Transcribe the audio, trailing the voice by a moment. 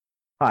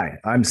Hi,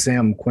 I'm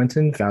Sam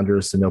Quinton, founder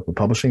of Sinopa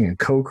Publishing and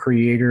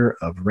co-creator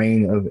of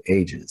Rayne of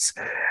Ages.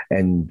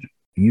 And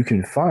you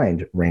can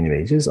find Rayne of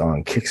Ages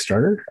on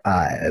Kickstarter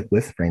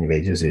with Rayne of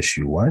Ages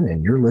issue 1,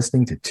 and you're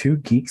listening to Two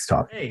Geeks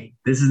Talking. Hey,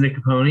 this is Nick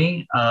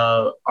Caponi,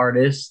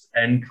 artist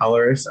and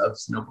colorist of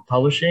Sinopa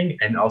Publishing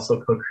and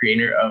also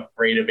co-creator of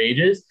Rayne of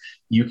Ages.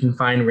 You can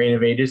find Rayne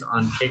of Ages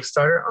on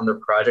Kickstarter on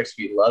the Projects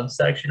We Love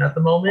section at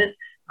the moment,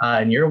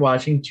 and you're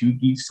watching Two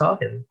Geeks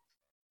Talking.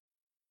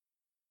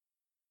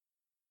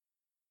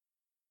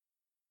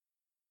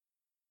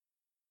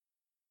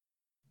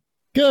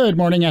 Good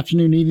morning,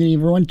 afternoon, evening,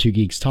 everyone. Two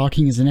Geeks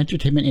Talking is an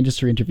entertainment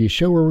industry interview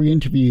show where we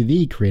interview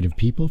the creative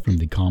people from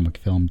the comic,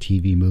 film,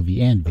 TV, movie,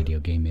 and video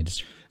game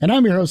industry. And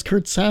I'm your host,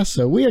 Kurt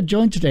Sasso. We are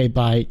joined today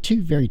by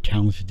two very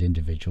talented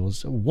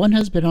individuals. One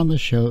has been on the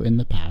show in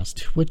the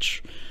past,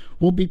 which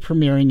will be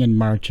premiering in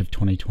March of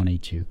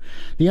 2022.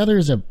 The other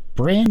is a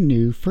brand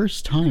new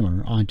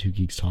first-timer on Two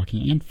Geeks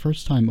Talking and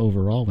first time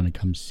overall when it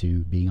comes to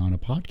being on a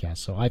podcast.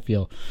 So I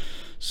feel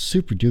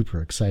super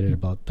duper excited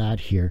about that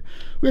here.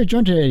 We are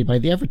joined today by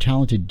the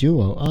ever-talented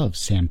duo of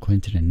Sam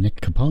Quinton and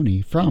Nick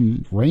Caponi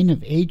from Rayne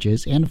of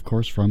Ages and of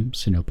course from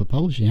Sinopa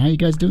Publishing. How are you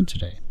guys doing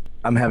today?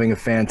 I'm having a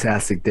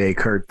fantastic day,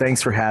 Kurt.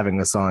 Thanks for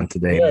having us on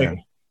today,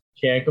 man.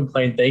 Can't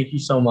complain. Thank you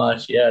so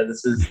much. Yeah,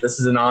 this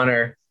is an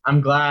honor.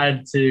 I'm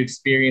glad to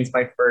experience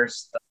my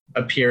first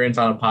appearance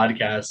on a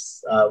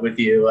podcast with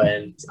you,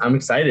 and I'm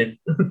excited.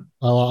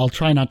 Well, I'll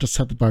try not to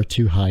set the bar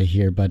too high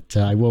here, but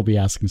I will be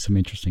asking some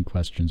interesting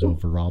questions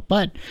overall.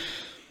 But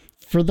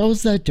for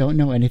those that don't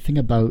know anything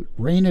about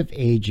Rayne of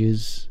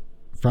Ages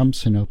from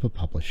Sinopa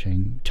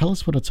Publishing, tell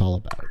us what it's all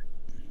about.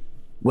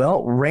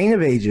 Well, Rayne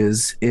of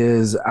Ages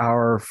is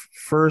our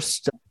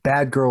first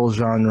bad girl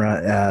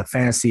genre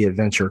fantasy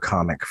adventure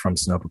comic from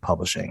Sinopa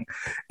Publishing.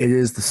 It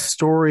is the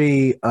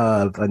story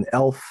of an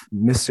elf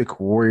mystic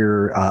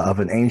warrior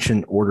of an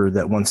ancient order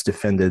that once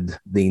defended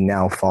the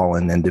now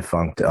fallen and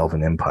defunct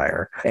Elven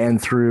Empire.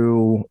 And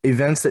through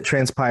events that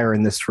transpire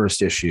in this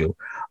first issue,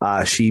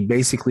 she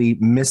basically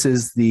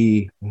misses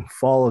the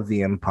fall of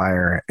the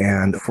Empire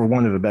and, for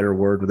want of a better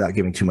word, without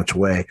giving too much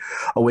away,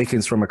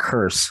 awakens from a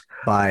curse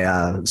by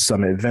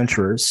some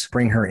adventurers,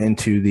 bring her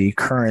into the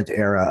current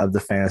era of the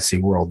fantasy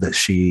world that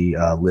she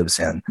lives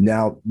in.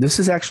 Now, this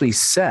is actually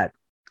set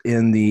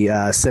in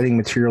the setting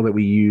material that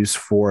we use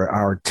for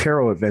our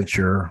Tarot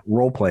Adventure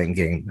role-playing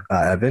game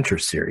adventure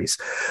series.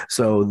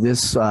 So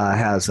this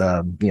has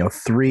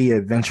 3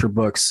 adventure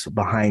books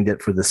behind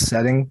it for the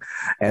setting,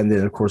 and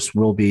then of course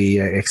we'll be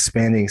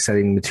expanding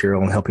setting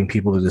material and helping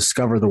people to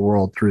discover the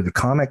world through the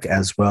comic,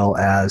 as well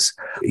as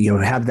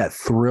have that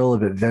thrill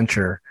of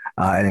adventure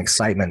and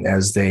excitement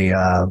as they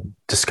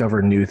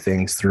discover new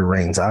things through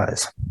Rayne's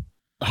eyes.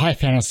 High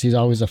fantasy is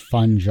always a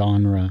fun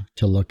genre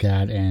to look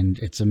at, and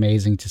it's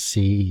amazing to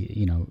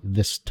see,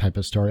 this type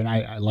of story. And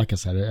I like I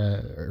said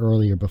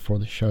earlier before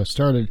the show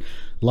started,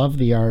 love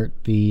the art.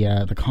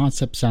 The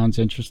concept sounds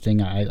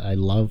interesting. I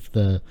love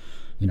the,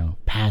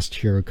 past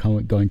hero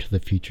going to the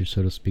future,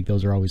 so to speak.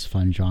 Those are always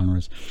fun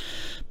genres.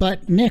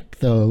 But Nick,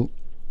 though,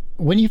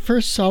 when you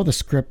first saw the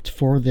script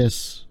for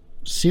this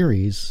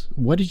series,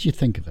 what did you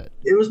think of it?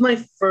 It was my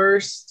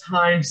first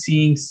time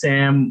seeing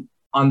Sam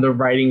on the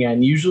writing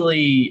end.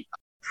 Usually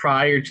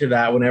prior to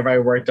that, whenever I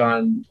worked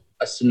on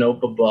a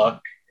Sinopa book,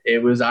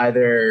 it was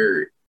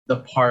either the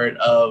part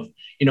of,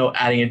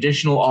 adding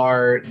additional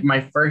art.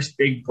 My first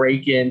big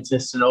break into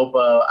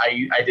Sinopa,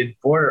 I did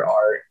border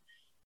art.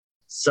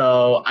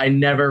 So I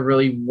never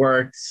really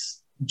worked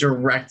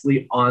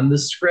directly on the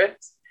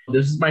script.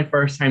 This is my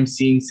first time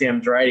seeing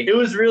Sam's writing. It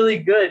was really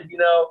good.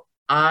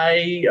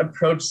 I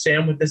approached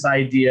Sam with this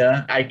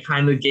idea. I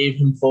kind of gave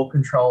him full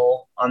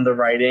control on the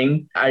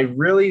writing. I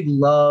really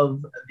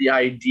love the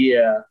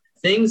idea.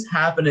 Things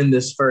happen in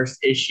this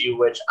first issue,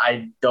 which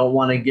I don't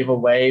want to give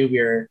away.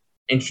 We're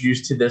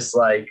introduced to this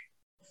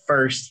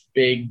first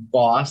big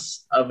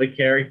boss of a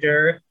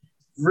character.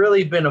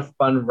 Really been a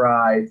fun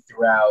ride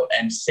throughout.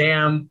 And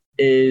Sam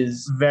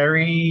is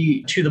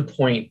very to the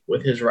point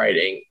with his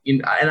writing.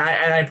 And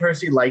I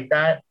personally like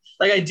that.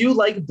 I do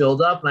like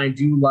build up, and I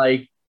do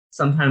like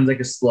sometimes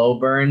a slow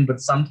burn,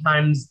 but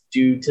sometimes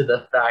due to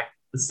the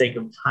sake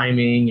of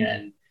timing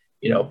and,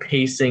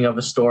 pacing of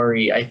a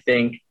story, I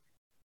think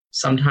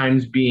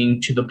sometimes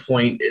being to the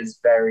point is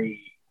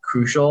very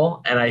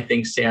crucial. And I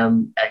think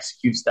Sam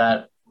executes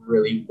that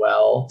really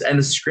well. And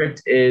the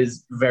script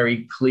is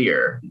very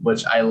clear,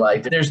 which I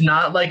like. There's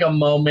not a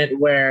moment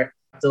where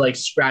I have to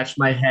scratch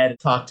my head,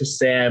 talk to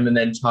Sam, and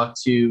then talk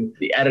to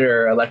the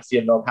editor,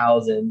 Alexia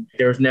Velhausen.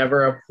 There was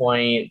never a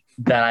point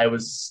that I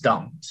was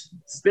stumped.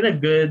 It's been a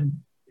good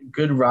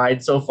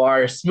ride so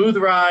far. A smooth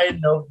ride,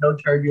 no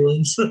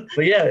turbulence.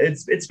 But yeah,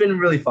 it's been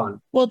really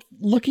fun. Well,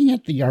 looking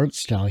at the art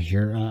style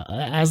here,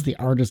 as the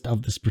artist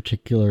of this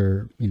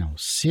particular,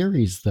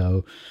 series,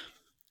 though,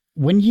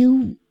 when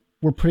you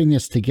were putting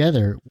this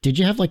together, did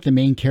you have the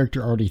main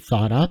character already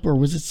thought up, or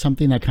was it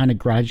something that kind of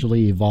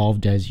gradually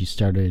evolved as you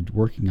started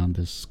working on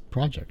this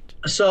project?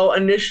 So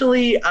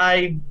initially,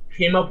 I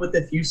came up with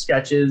a few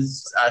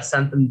sketches,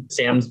 sent them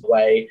Sam's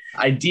way.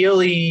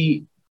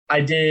 Ideally, I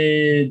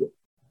did,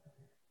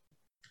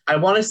 I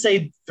want to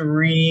say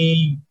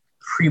 3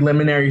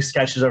 preliminary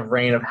sketches of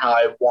Rayne of how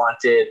I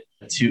wanted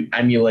to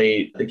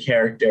emulate the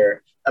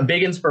character. A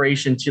big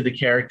inspiration to the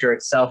character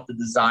itself, the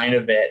design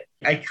of it.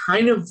 I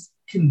kind of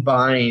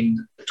combined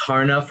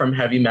Tarna from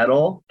Heavy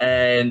Metal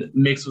and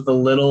mixed with a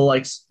little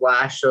like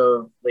splash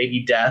of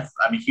Lady Death.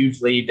 I'm a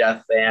huge Lady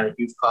Death fan, a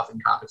huge Coffin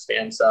Comics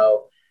fan.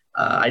 So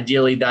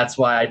ideally, that's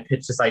why I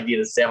pitched this idea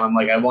to Sam. I'm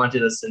like, I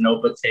wanted a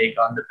Sinopa take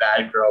on the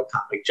bad girl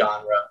comic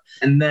genre.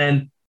 And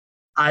then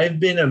I've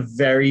been a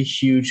very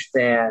huge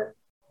fan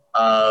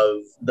of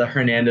the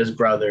Hernandez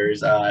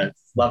brothers,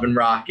 Love and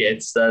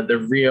Rockets,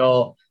 the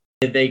real.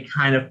 They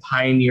kind of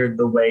pioneered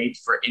the way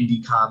for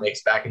indie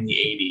comics back in the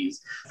 80s.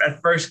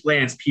 At first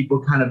glance,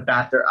 people kind of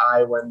bat their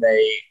eye when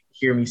they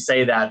hear me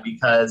say that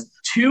because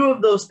 2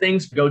 of those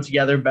things go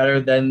together better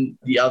than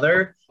the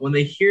other. When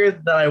they hear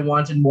that I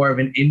wanted more of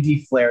an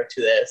indie flair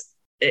to this,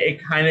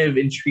 it kind of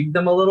intrigued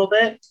them a little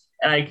bit.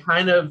 And I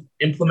kind of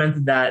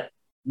implemented that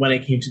when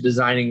it came to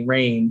designing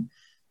Rayne,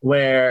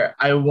 where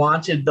I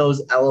wanted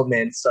those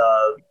elements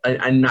of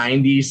a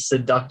 90s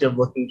seductive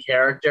looking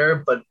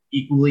character, but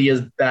equally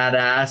as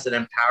badass and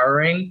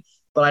empowering.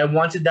 But I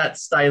wanted that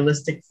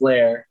stylistic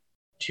flair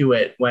to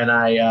it when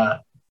I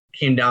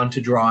came down to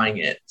drawing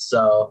it.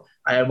 So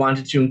I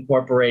wanted to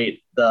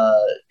incorporate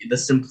the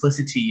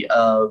simplicity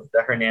of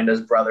the Hernandez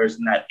brothers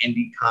and that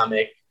indie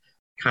comic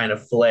kind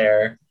of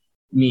flair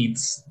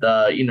meets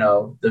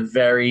the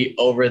very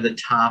over the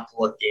top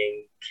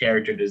looking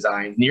character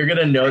designs. And you're going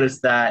to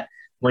notice that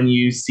when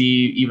you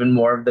see even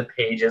more of the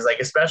pages, like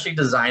especially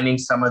designing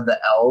some of the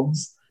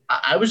elves,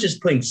 I was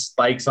just putting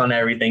spikes on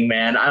everything,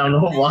 man. I don't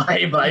know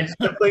why, but I just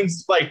kept putting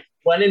spikes.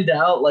 When in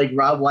doubt, like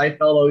Rob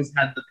Liefeld always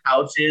had the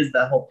pouches,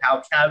 that whole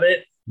pouch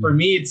habit. For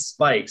me, it's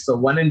spikes. So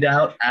when in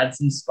doubt, add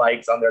some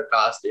spikes on their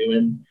costume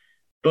and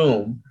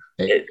boom.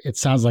 It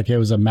sounds like it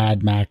was a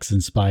Mad Max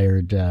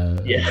inspired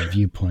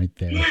viewpoint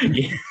there.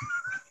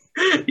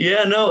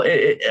 Yeah, no,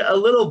 a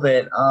little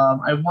bit.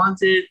 I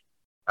wanted...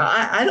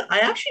 I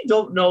actually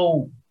don't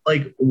know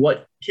like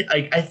what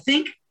I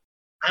think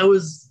I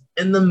was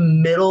in the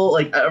middle,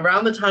 like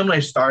around the time when I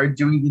started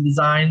doing the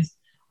designs,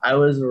 I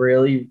was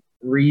really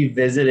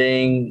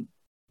revisiting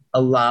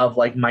a lot of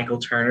like Michael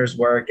Turner's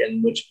work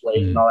and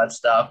Witchblade and all that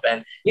stuff.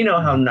 And you know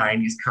how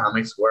 90s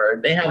comics were.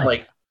 They have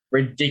like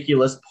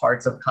ridiculous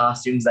parts of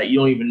costumes that you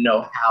don't even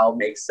know how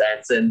makes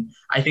sense. And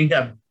I think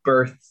that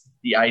birthed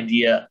the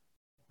idea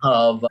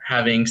of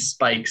having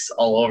spikes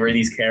all over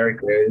these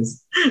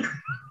characters.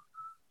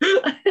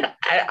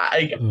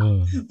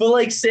 But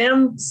like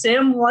Sam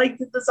liked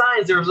the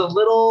designs. There was a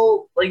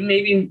little, like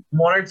maybe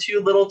 1 or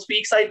 2 little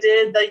tweaks I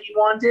did that he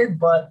wanted,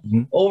 but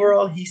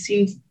overall he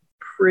seemed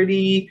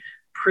pretty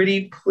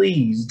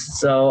pleased.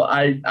 So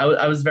I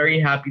was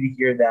very happy to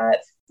hear that.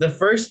 The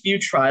first few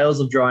trials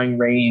of drawing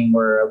Rayne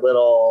were a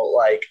little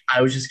like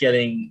I was just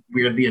getting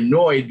weirdly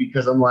annoyed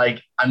because I'm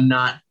like, I'm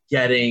not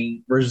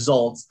getting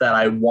results that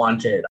I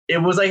wanted. It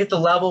was like at the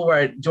level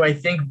where do I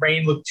think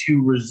Rayne looked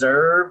too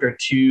reserved or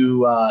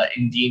too,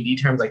 in D&D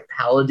terms, like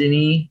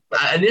paladin-y?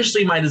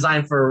 Initially, my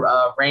design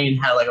for Rayne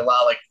had like a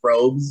lot of like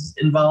robes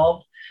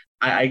involved.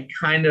 I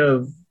kind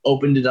of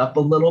opened it up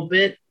a little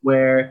bit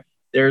where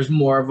there's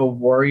more of a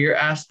warrior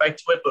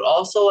aspect to it, but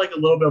also like a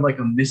little bit of like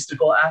a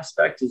mystical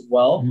aspect as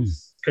well,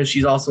 because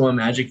she's also a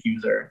magic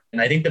user. And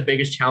I think the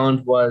biggest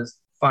challenge was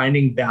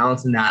finding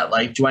balance in that.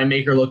 Like, do I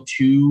make her look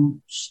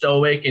too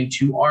stoic and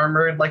too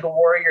armored like a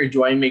warrior? Or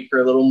do I make her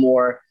a little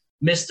more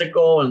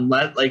mystical and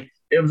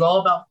it was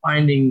all about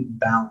finding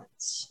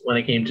balance when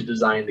it came to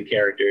designing the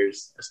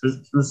characters,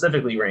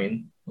 specifically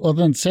Rayne. Well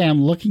then,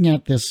 Sam, looking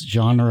at this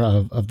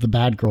genre of the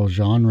bad girl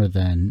genre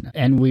then,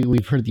 and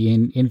we've heard the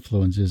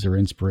influences or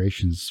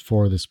inspirations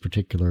for this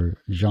particular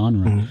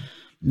genre.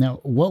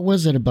 Now, what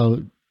was it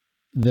about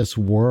this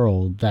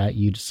world that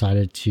you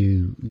decided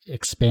to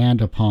expand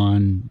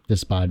upon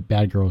this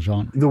bad girl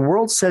genre? The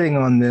world setting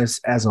on this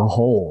as a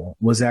whole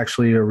was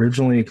actually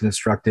originally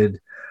constructed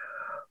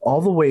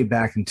all the way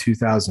back in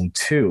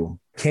 2002.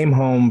 Came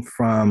home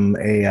from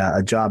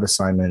a job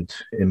assignment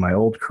in my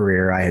old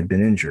career. I had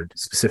been injured.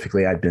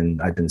 Specifically, I'd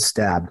been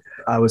stabbed.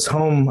 I was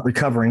home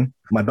recovering.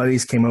 My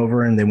buddies came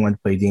over and they wanted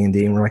to play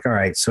D&D, and we're like, all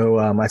right. So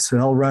I said,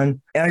 I'll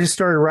run. And I just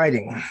started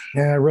writing.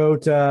 And I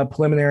wrote a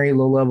preliminary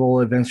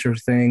low-level adventure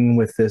thing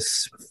with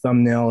this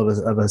thumbnail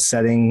of a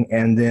setting.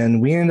 And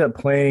then we ended up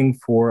playing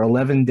for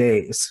 11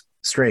 days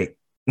straight.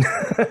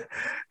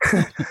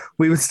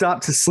 We would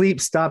stop to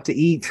sleep, stop to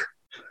eat.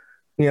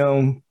 You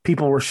know,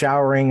 people were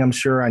showering. I'm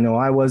sure. I know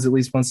I was at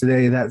least once a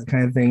day, that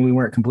kind of thing. We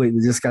weren't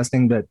completely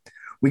disgusting, but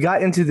we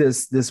got into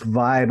this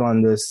vibe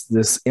on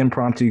this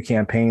impromptu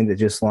campaign that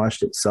just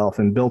launched itself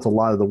and built a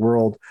lot of the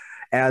world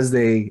as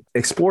they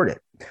explored it.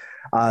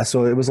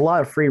 So it was a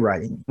lot of free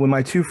writing. When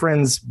my 2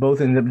 friends both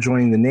ended up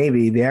joining the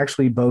Navy, they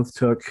actually both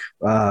took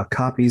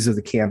copies of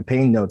the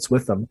campaign notes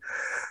with them.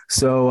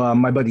 So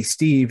my buddy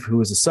Steve, who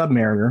was a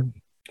submariner,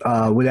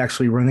 would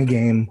actually run a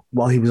game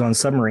while he was on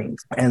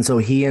submarines. And so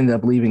he ended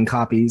up leaving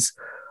copies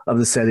of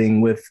the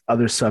setting with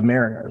other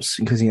submariners,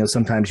 because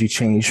sometimes you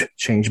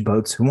change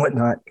boats and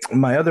whatnot.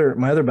 My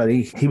other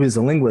buddy, he was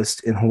a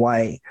linguist in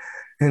Hawaii,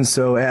 and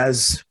so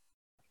as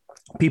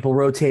people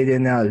rotated in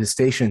and out of his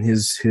station,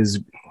 his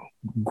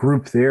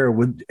group there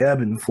would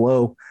ebb and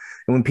flow.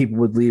 And when people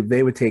would leave,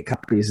 they would take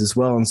copies as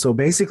well. And so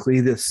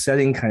basically this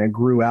setting kind of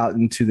grew out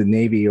into the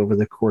Navy over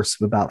the course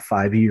of about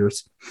 5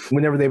 years.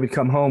 Whenever they would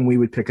come home, we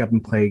would pick up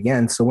and play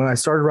again. So when I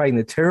started writing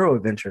the Tarot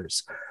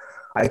Adventures,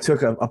 I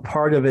took a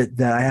part of it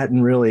that I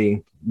hadn't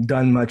really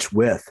done much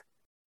with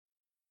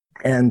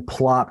and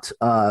plopped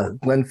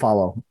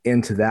Glenfollow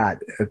into that,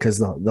 because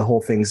the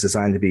whole thing's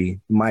designed to be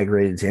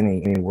migrated to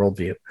any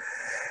worldview,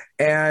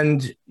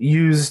 and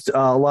used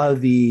a lot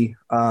of the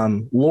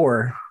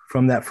lore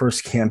from that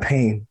first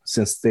campaign,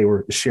 since they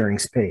were sharing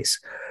space,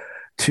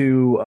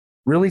 to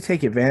really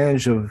take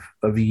advantage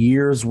of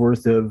years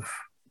worth of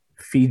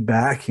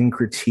feedback and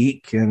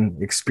critique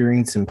and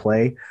experience and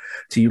play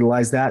to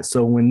utilize that.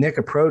 So when Nick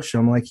approached,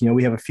 I'm like,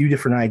 we have a few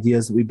different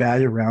ideas that we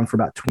batted around for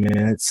about 20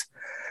 minutes.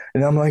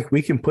 And I'm like,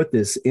 we can put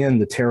this in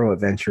the Tarot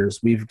Adventures.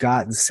 We've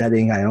got the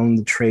setting. I own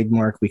the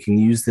trademark. We can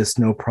use this,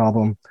 no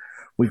problem.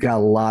 We've got a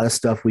lot of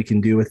stuff we can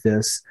do with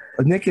this.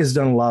 Nick has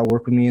done a lot of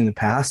work with me in the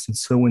past. And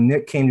so when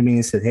Nick came to me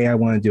and said, hey, I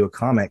want to do a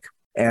comic,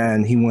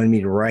 and he wanted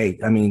me to write,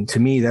 I mean, to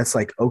me, that's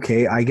like,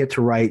 okay, I get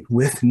to write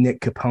with Nick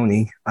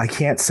Caponi. I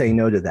can't say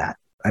no to that.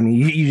 I mean,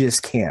 you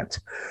just can't,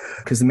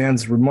 because the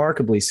man's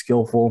remarkably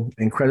skillful,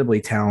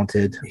 incredibly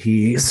talented.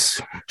 He's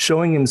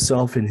showing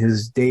himself in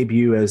his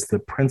debut as the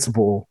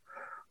principal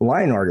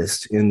line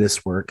artist in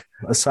this work.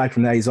 Aside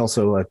from that, he's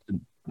also a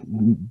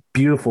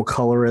beautiful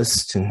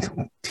colorist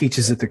and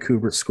teaches at the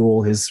Kubert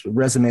School. His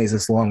resume is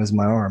as long as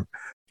my arm.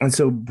 And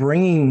so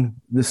bringing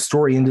the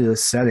story into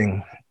this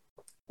setting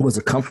was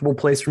a comfortable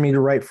place for me to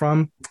write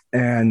from,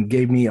 and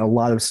gave me a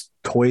lot of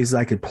toys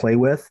I could play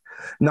with,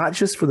 not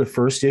just for the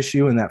first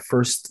issue and that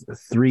first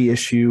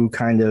 3-issue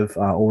kind of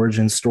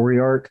origin story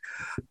arc,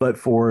 but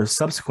for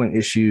subsequent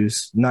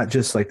issues, not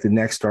just like the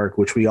next arc,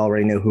 which we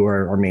already know who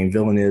our main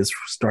villain is,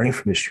 starting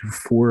from issue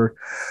 4,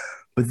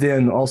 but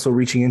then also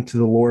reaching into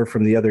the lore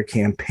from the other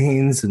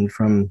campaigns and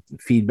from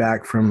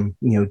feedback from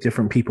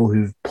different people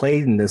who've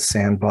played in this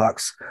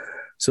sandbox,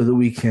 so that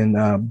we can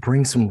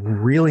bring some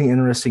really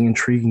interesting,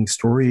 intriguing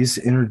stories,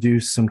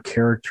 introduce some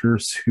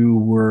characters who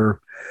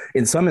were,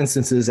 in some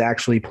instances,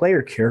 actually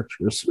player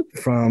characters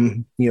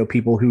from,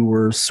 people who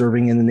were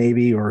serving in the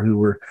Navy or who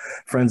were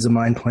friends of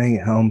mine playing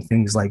at home,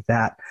 things like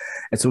that.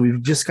 And so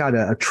we've just got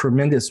a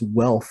tremendous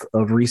wealth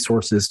of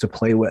resources to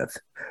play with.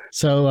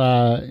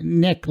 So,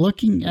 Nick,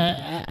 looking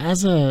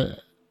as a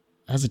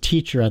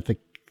teacher at the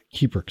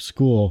Kubert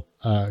School,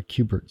 I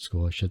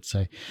should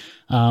say,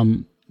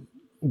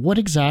 what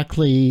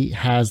exactly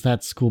has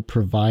that school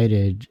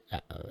provided,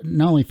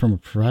 not only from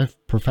a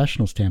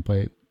professional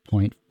standpoint,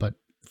 but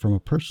from a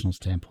personal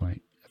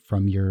standpoint,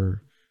 from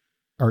your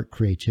art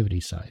creativity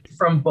side?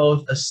 From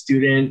both a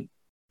student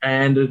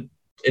and an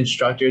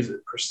instructor's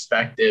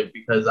perspective,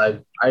 because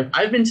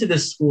I've been to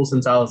this school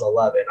since I was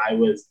 11. I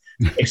was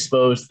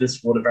exposed to this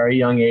school at a very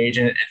young age,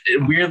 and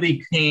it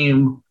weirdly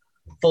came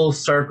full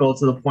circle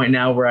to the point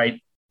now where I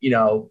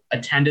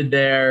attended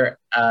there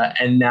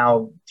and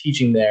now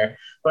teaching there.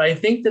 But I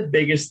think the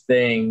biggest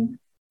thing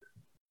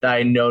that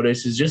I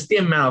noticed is just the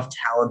amount of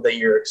talent that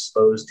you're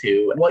exposed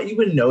to. What you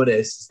would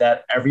notice is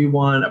that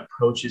everyone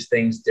approaches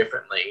things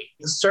differently.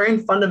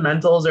 Certain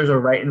fundamentals, there's a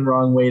right and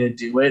wrong way to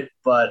do it,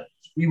 but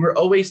we were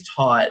always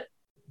taught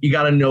you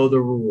got to know the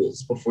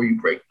rules before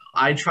you break them.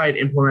 I tried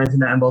implementing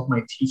that in both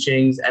my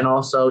teachings and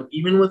also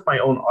even with my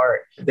own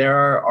art. There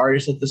are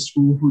artists at the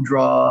school who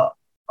draw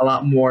a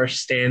lot more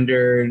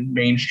standard,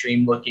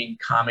 mainstream looking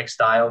comic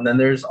style. And then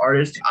there's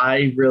artists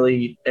I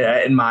really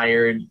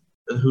admired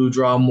who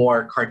draw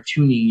more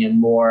cartoony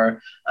and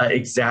more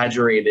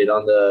exaggerated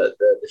on the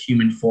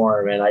human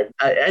form. And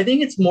I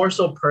think it's more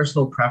so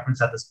personal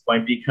preference at this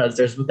point, because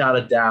there's without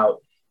a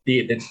doubt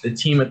the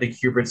team at the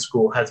Kubert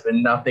School has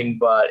been nothing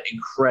but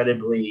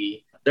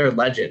incredibly, they're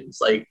legends.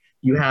 Like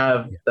you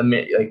have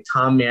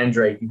Tom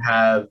Mandrake, you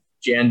have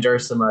Jan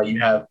Dursema,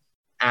 you have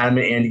Adam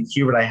and Andy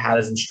Kubert I had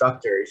as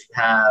instructors. You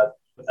have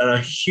a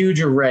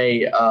huge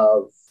array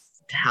of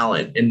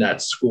talent in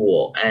that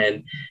school.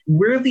 And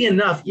weirdly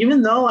enough,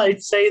 even though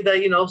I'd say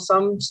that,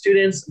 some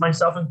students,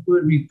 myself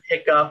included, we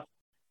pick up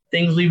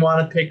things we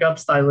want to pick up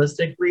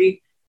stylistically,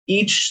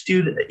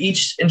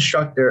 each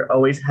instructor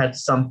always had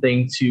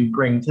something to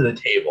bring to the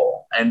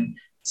table and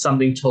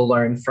something to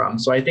learn from.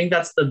 So I think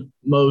that's the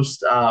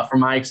most,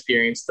 from my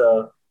experience,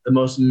 the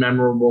most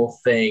memorable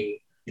thing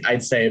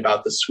I'd say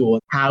about the school,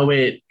 how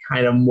it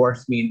kind of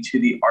morphed me into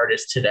the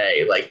artist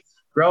today. Like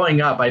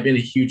growing up, I've been a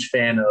huge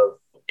fan of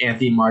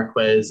Anthony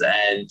Marquez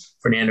and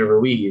Fernando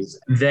Ruiz.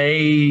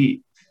 They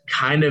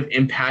kind of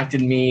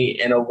impacted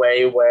me in a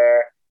way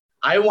where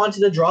I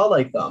wanted to draw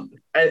like them.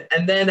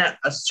 And then at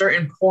a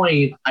certain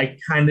point, I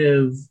kind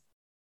of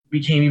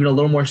became even a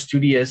little more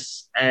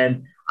studious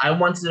and I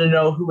wanted to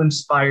know who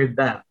inspired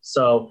them.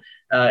 So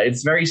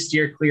it's very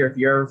steer clear. If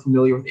you're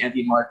familiar with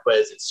Anthony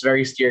Marquez, it's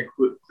very steer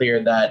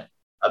clear that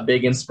a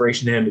big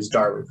inspiration to him is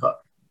Darwin Cook.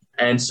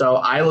 And so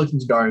I looked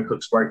into Darwin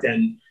Cook's work,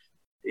 and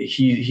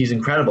he's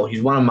incredible.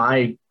 He's one of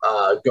my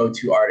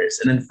go-to artists.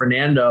 And then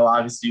Fernando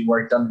obviously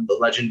worked on the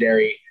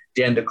legendary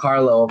Dan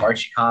DeCarlo of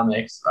Archie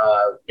Comics.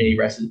 May he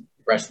rest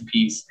in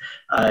peace.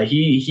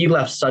 He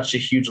left such a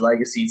huge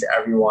legacy to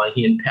everyone.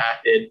 He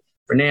impacted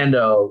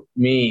Fernando,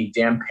 me,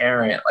 Dan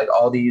Parent, like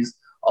all these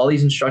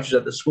instructors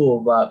at the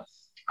school. But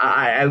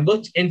I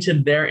looked into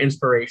their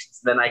inspirations.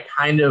 Then I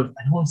don't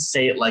want to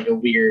say it like a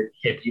weird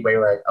hippie way,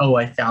 like, oh,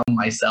 I found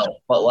myself.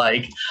 But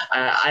like,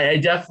 I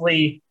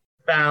definitely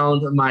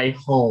found my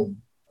home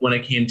when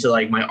it came to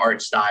like my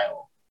art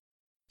style.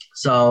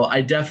 So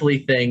I definitely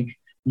think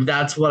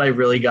that's what I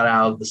really got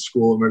out of the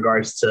school in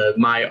regards to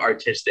my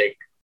artistic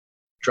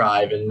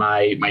drive and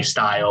my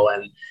style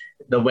and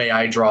the way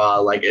I draw.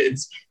 Like,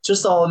 it's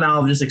just all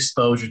now of just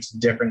exposure to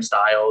different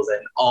styles,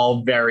 and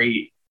all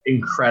very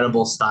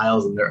incredible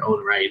styles in their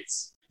own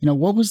rights. You know,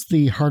 what was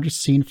the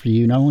hardest scene for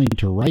you, not only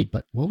to write,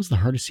 but what was the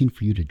hardest scene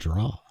for you to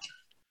draw?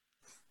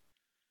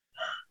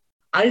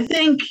 I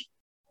think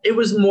it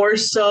was more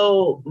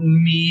so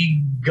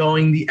me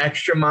going the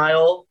extra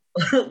mile.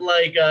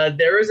 Like,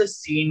 there was a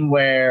scene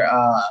where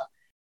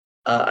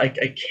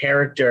a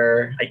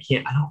character,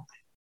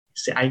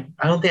 I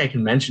don't think I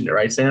can mention it,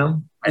 right,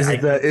 Sam? Is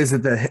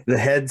it the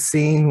head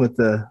scene with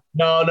the?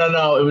 No.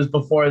 It was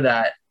before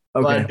that.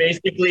 Okay. But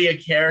basically, a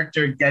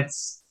character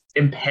gets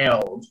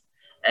impaled,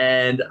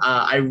 and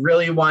I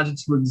really wanted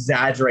to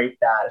exaggerate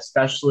that,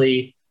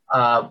 especially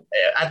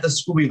at the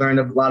school. We learned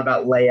a lot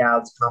about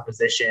layouts,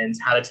 compositions,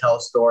 how to tell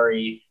a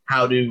story,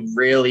 how to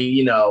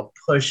really,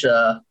 push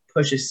a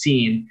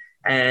scene.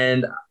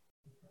 And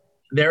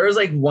there was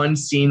like one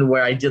scene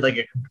where I did like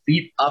a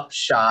complete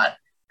upshot,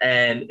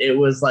 and it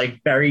was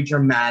like very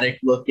dramatic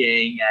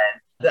looking.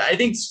 And I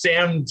think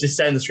Sam just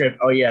said in the script,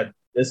 oh yeah,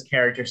 this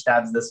character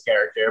stabs this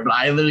character. But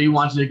I literally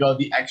wanted to go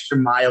the extra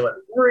mile and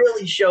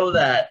really show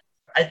that.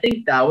 I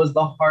think that was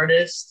the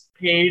hardest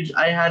page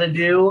I had to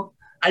do.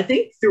 I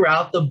think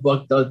throughout the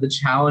book, though, the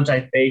challenge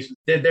I faced,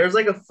 there's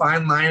like a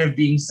fine line of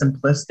being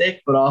simplistic,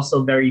 but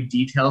also very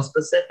detail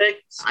specific.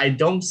 I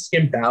don't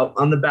skimp out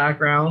on the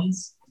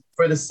backgrounds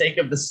for the sake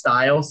of the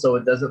style, so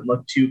it doesn't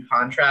look too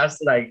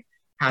contrasted. I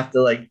have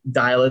to like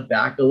dial it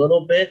back a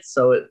little bit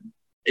so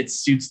it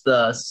suits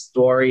the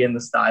story and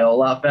the style a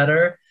lot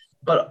better.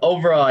 But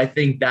overall, I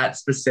think that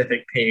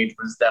specific page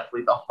was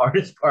definitely the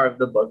hardest part of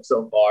the book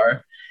so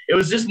far. It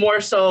was just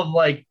more so of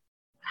like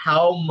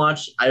how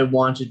much I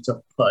wanted to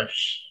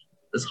push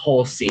this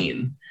whole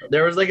scene.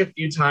 There was like a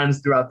few times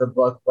throughout the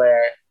book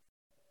where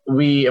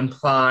we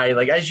imply,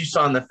 like as you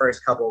saw in the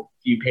first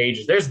few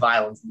pages, there's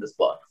violence in this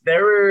book.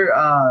 There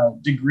were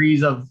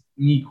degrees of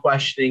me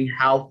questioning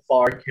how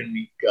far can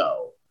we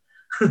go.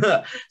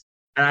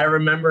 And I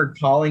remember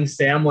calling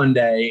Sam one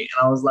day,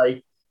 and I was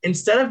like,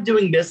 instead of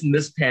doing this in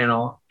this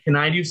panel, can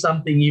I do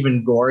something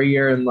even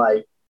gorier and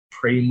like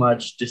pretty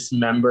much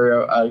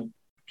dismember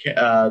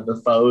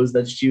the foes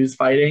that she was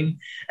fighting?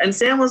 And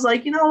Sam was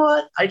like, you know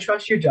what? I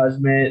trust your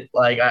judgment.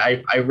 Like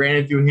I ran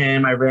it through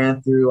him. I ran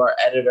it through our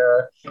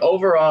editor.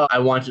 Overall, I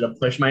wanted to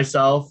push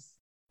myself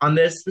on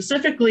this,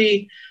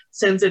 specifically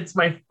since it's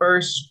my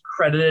first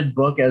credited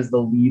book as the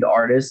lead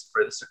artist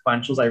for the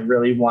sequentials. I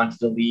really wanted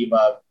to leave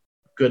a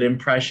good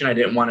impression. I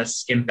didn't want to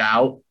skimp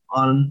out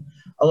on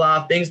a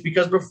lot of things,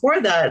 because before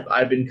that,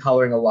 I've been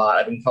coloring a lot.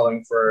 I've been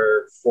coloring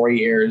for 4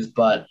 years,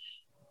 but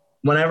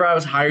whenever I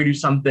was hired to do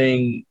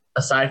something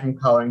aside from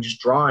coloring,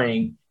 just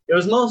drawing, it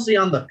was mostly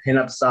on the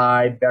pinup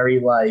side, very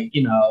like,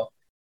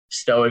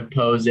 stoic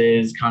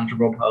poses,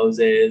 comfortable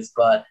poses.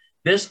 But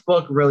this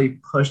book really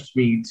pushed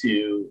me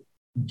to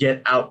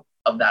get out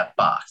of that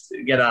box,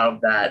 to get out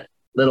of that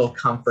little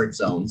comfort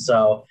zone.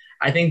 So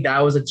I think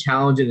that was a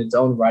challenge in its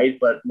own right,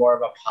 but more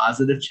of a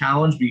positive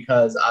challenge,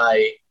 because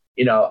I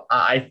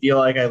feel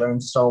like I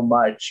learned so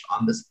much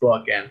on this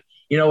book. And,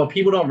 what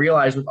people don't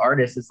realize with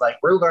artists is like,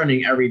 we're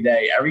learning every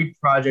day. Every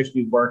project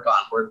we work on,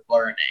 we're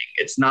learning.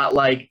 It's not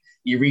like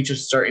you reach a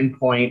certain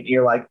point, and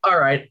you're like, all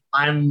right,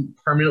 I'm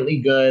permanently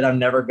good. I'm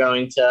never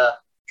going to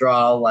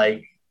draw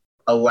like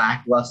a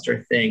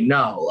lackluster thing.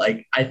 No,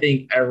 like I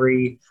think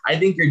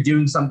you're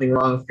doing something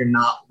wrong if you're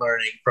not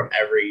learning from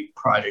every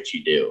project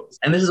you do.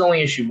 And this is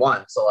only issue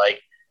 1. So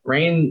like,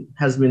 Rayne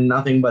has been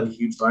nothing but a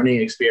huge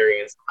learning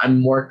experience. I'm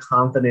more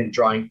confident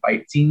drawing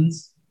fight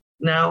scenes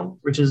now,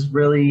 which is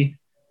really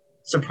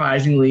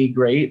surprisingly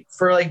great.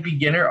 For like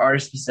beginner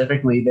artists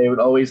specifically, they would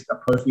always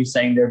approach me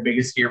saying their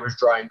biggest fear was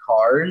drawing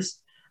cars.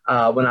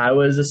 When I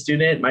was a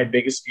student, my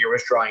biggest fear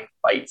was drawing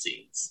fight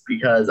scenes,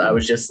 because I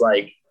was just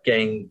like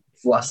getting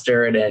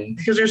flustered, and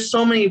because there's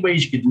so many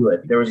ways you could do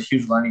it. There was a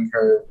huge learning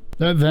curve.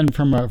 Then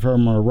from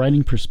a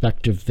writing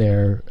perspective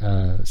there,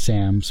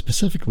 Sam,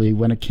 specifically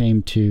when it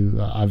came to,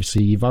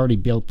 obviously you've already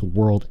built the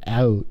world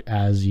out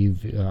as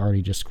you've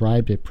already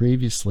described it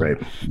previously.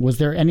 Right. Was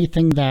there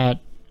anything that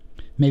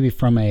maybe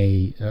from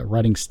a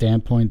writing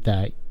standpoint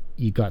that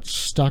you got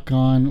stuck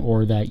on,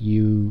 or that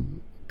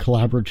you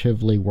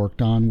collaboratively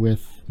worked on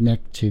with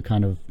Nick to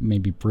kind of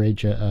maybe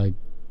bridge a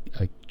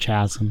a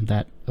chasm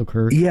that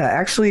occurred? Yeah,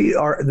 actually,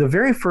 the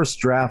very first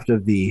draft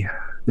of the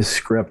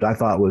script I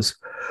thought was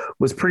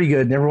pretty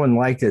good and everyone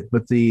liked it,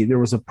 but there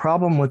was a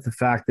problem with the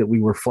fact that we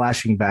were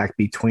flashing back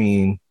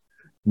between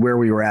where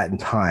we were at in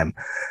time,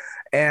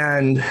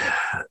 and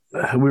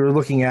we were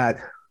looking at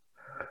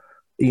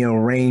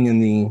Rayne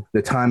in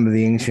the time of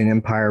the ancient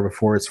empire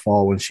before its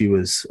fall, when she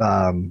was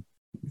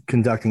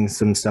conducting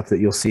some stuff that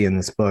you'll see in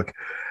this book,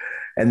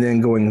 and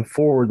then going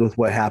forward with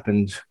what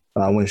happened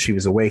when she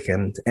was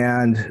awakened.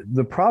 And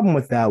the problem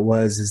with that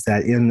is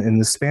that in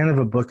the span of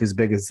a book as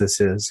big as this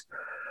is,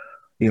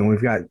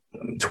 we've got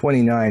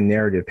 29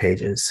 narrative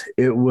pages.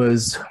 It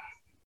was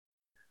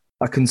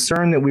a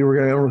concern that we were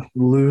going to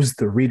lose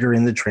the reader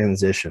in the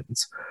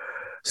transitions.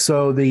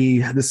 So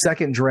the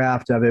second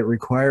draft of it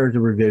required a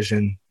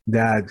revision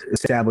that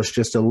established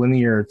just a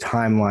linear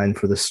timeline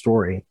for the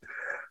story,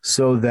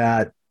 so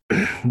that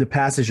the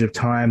passage of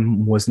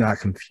time was not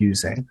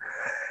confusing.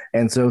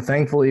 And so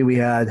thankfully we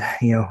had,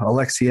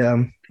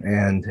 Alexia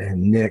and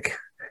Nick.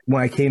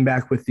 When I came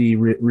back with the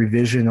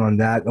revision on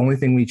that, the only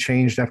thing we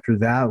changed after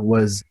that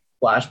was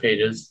splash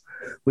pages.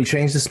 We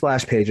changed the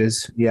splash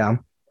pages. Yeah.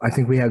 I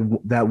think we had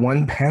that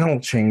one panel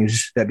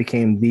change that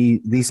became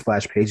the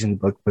splash page in the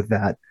book with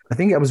that. I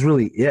think that was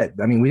really it.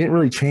 I mean, we didn't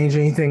really change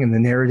anything in the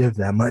narrative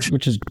that much.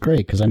 Which is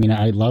great, because I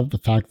love the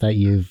fact that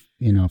you've,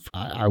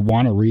 I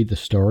want to read the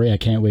story. I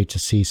can't wait to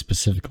see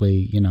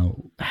specifically,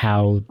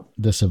 how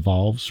this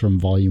evolves from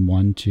volume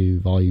 1 to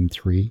volume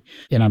 3.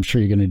 And I'm sure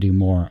you're going to do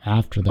more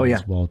after that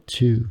as well,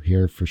 too,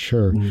 here for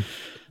sure.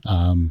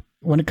 Mm-hmm.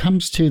 When it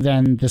comes to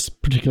then this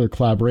particular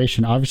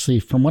collaboration, obviously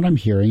from what I'm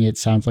hearing, it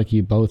sounds like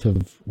you both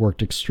have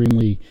worked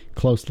extremely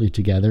closely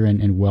together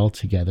and well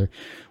together.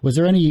 Was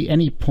there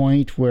any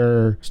point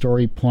where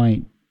story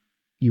point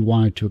you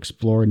wanted to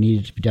explore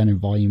needed to be done in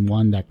volume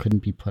 1 that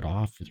couldn't be put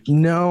off?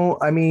 No,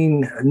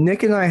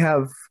 Nick and I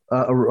have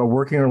a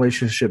working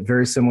relationship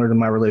very similar to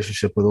my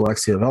relationship with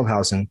Alexia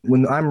Veldhausen.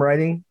 When I'm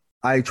writing,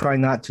 I try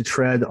not to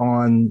tread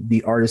on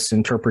the artist's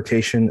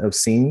interpretation of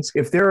scenes.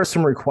 If there are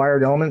some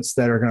required elements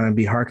that are going to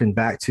be harkened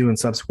back to in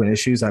subsequent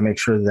issues, I make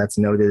sure that that's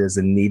noted as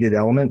a needed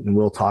element, and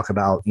we'll talk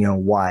about,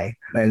 why.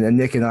 And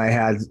Nick and I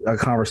had a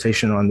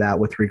conversation on that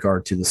with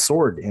regard to the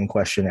sword in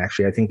question.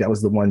 Actually, I think that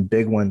was the one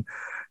big one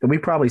that we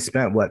probably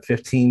spent,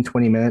 15,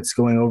 20 minutes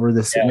going over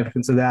the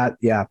significance of that.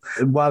 Yeah.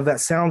 While that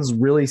sounds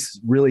really,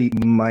 really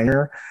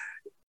minor,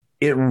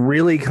 it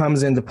really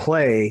comes into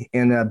play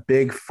in a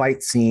big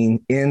fight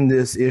scene in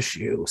this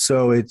issue.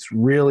 So it's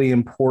really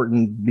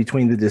important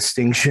between the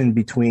distinction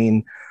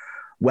between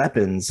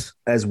weapons,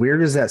 as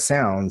weird as that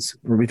sounds,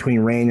 between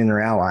Rayne and her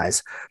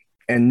allies.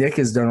 And Nick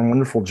has done a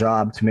wonderful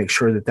job to make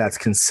sure that that's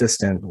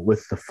consistent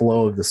with the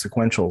flow of the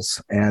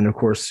sequentials. And of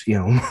course,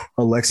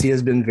 Alexia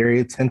has been very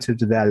attentive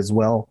to that as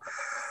well,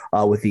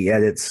 with the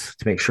edits,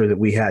 to make sure that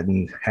we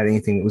hadn't had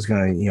anything that was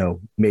going to,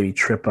 maybe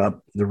trip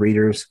up the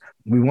readers.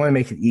 We want to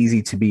make it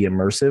easy to be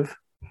immersive.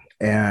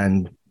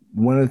 And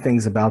one of the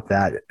things about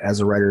that as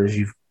a writer is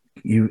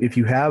if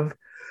you have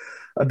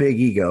a big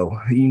ego,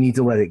 you need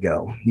to let it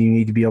go. You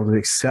need to be able to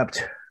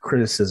accept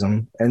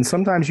criticism. And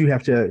sometimes you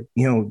have to,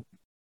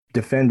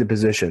 defend a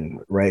position,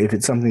 right? If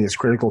it's something that's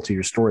critical to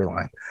your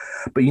storyline,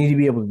 but you need to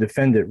be able to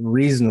defend it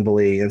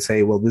reasonably and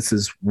say, well, this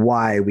is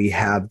why we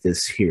have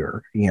this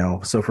here.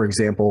 So for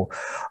example,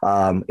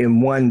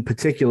 in one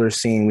particular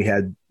scene, we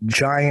had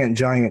giant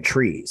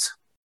trees,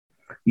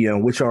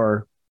 which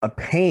are a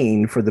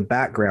pain for the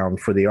background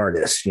for the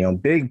artist,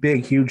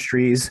 big, huge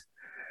trees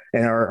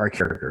and our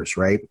characters,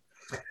 right?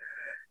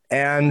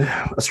 And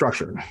a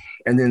structure.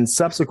 And then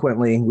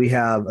subsequently, we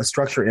have a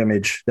structure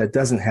image that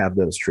doesn't have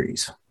those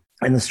trees.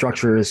 And the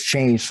structure has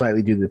changed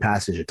slightly due to the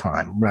passage of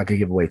time. We're not going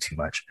to give away too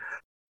much.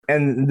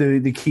 And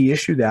the key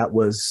issue that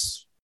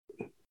was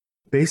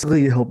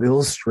basically to help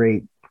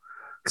illustrate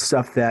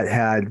stuff that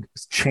had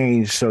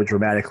changed so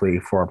dramatically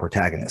for our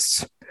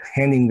protagonists.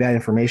 Handing that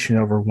information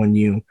over when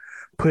you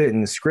put it in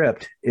the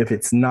script, if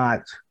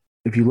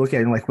you look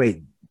at it like,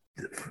 wait,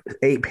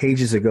 8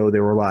 pages ago,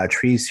 there were a lot of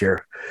trees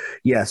here.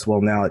 Yes,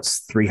 well, now it's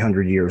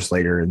 300 years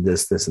later and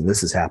this, and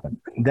this has happened.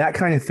 That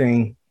kind of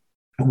thing,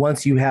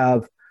 once you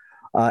have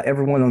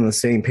everyone on the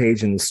same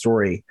page in the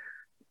story,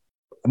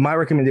 my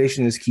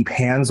recommendation is keep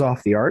hands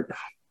off the art.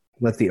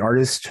 Let the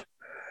artist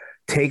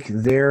take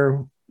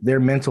their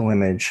mental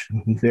image,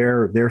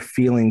 their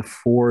feeling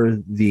for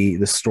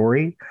the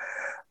story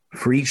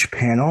for each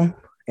panel,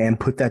 and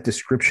put that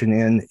description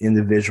in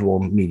the visual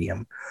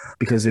medium.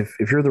 Because if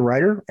you're the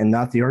writer and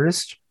not the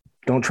artist,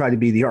 don't try to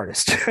be the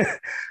artist.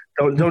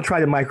 don't try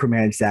to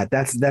micromanage that.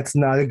 That's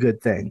not a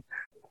good thing.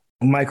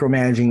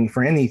 Micromanaging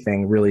for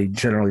anything really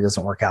generally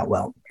doesn't work out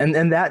well.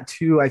 And that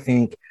too, I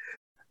think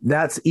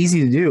that's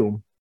easy to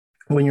do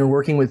when you're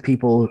working with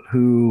people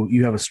who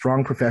you have a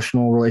strong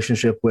professional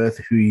relationship with,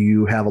 who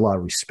you have a lot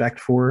of respect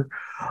for,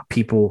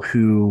 people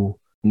who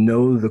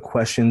know the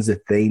questions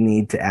that they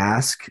need to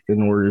ask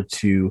in order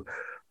to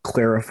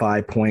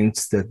clarify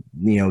points that,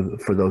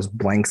 for those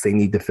blanks they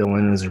need to fill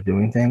in as they're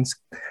doing things.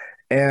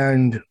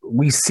 And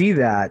we see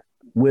that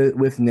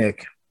with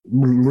Nick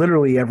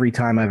literally every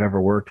time I've ever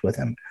worked with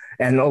him.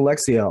 And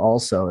Alexia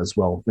also as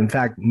well. In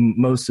fact,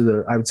 most of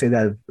I would say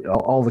that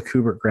all the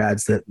Kubrick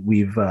grads that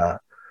we've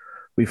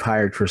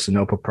hired for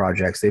Sinopa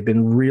projects, they've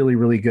been really,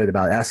 really good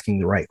about asking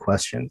the right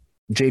question.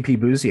 JP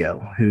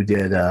Buzio, who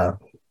did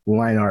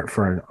line art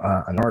for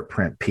an art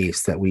print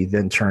piece that we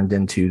then turned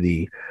into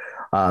the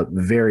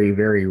very,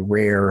 very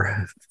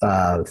rare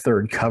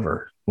third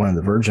cover, one of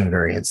the Virgin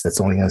variants that's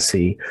only going to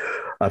see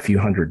a few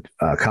hundred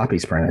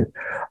copies printed.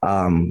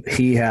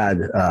 He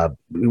had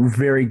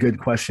very good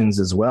questions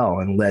as well,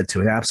 and led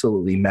to an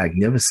absolutely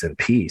magnificent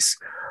piece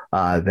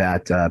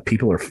that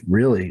people are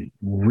really,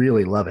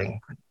 really loving.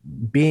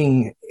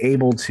 Being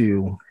able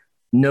to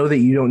know that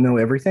you don't know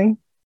everything,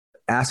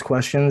 ask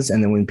questions,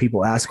 and then when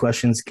people ask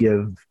questions,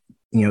 give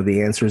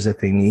the answers that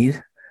they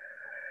need,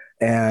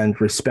 and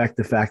respect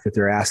the fact that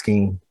they're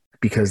asking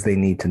because they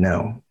need to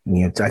know.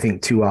 I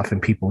think too often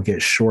people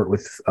get short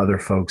with other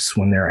folks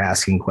when they're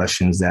asking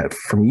questions that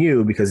from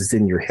you, because it's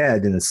in your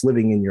head and it's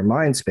living in your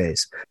mind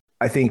space.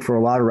 I think for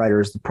a lot of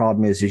writers, the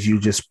problem is you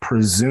just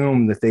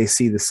presume that they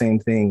see the same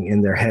thing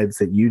in their heads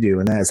that you do.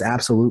 And that is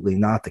absolutely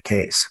not the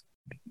case.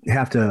 You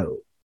have to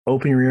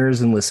open your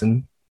ears and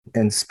listen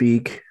and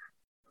speak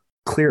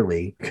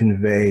clearly,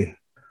 convey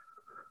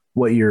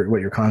what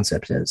your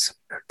concept is.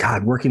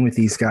 God, working with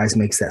these guys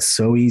makes that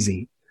so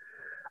easy.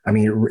 I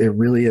mean, it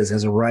really is.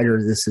 As a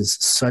writer, this is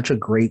such a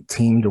great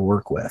team to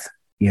work with.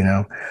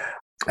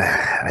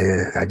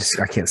 I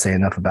can't say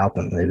enough about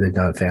them. They've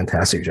done a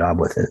fantastic job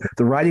with it.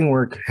 The writing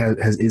work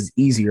is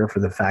easier for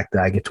the fact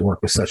that I get to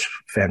work with such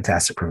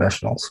fantastic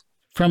professionals.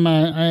 From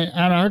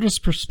an artist's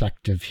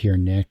perspective here,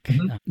 Nick,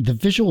 the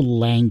visual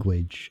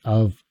language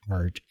of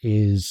art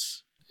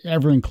is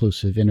ever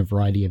inclusive in a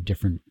variety of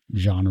different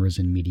genres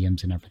and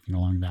mediums and everything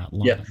along that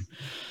line. Yes.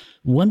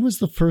 When was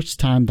the first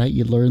time that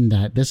you learned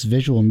that this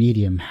visual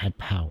medium had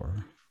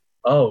power?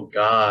 Oh,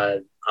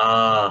 God.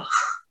 Wow.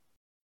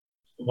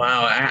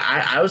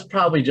 I was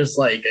probably just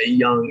like a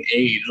young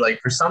age, like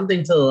for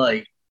something to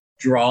like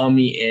draw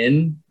me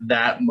in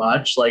that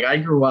much. Like I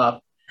grew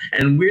up,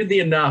 and weirdly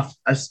enough,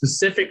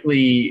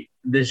 specifically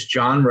this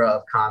genre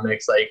of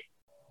comics, like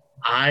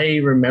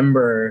I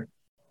remember,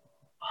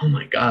 oh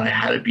my God, I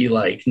had to be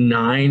like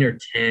 9 or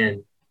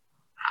 10.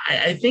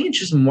 I think it's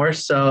just more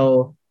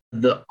so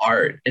the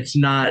art. It's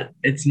not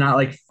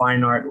like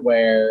fine art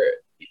where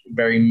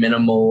very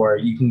minimal, or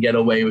you can get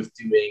away with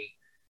doing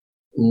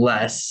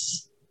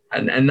less.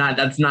 And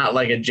that's not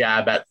like a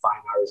jab at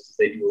fine artists because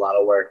they do a lot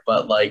of work,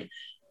 but like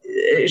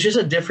it's just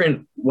a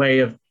different way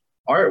of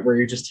art where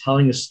you're just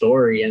telling a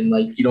story, and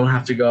like you don't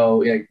have to go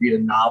like read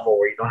a novel,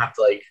 or you don't have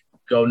to like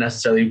go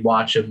necessarily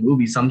watch a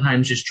movie.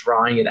 Sometimes just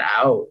drawing it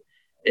out,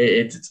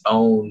 it's its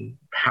own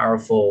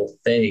powerful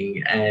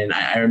thing. And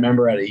I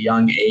remember at a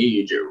young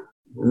age, it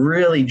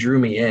really drew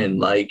me in,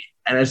 like,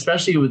 and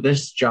especially with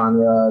this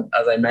genre,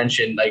 as I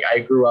mentioned, like I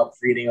grew up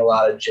reading a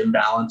lot of Jim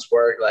Balance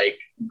work, like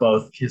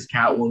both his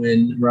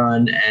Catwoman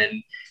run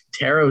and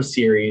Tarot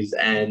series,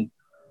 and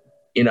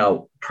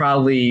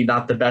probably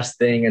not the best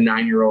thing a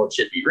 9-year-old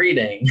should be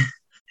reading.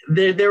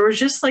 There was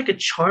just like a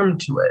charm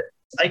to it.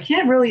 I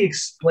can't really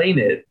explain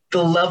it.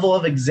 The level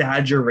of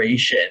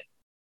exaggeration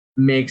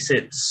makes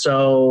it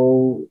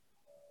so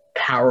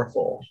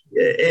powerful.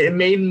 It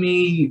made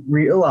me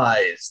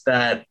realize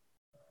that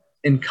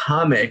in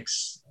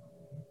comics,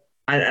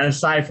 and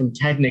aside from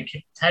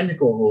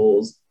technical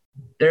rules,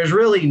 there's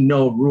really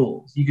no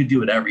rules. You could do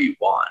whatever you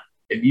want.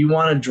 If you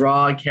want to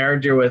draw a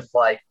character with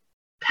like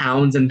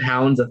pounds and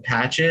pounds of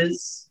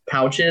pouches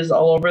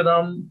all over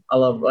them, I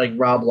love like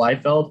Rob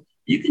Liefeld,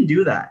 you can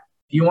do that.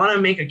 If you want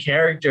to make a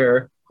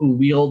character who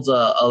wields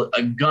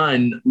a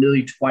gun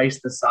nearly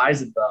twice the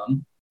size of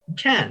them, you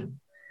can.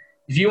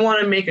 If you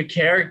want to make a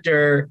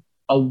character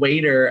a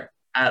waiter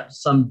at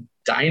some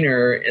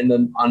diner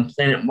on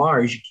planet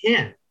Mars, you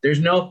can. There's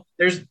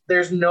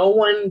no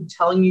one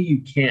telling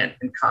you can't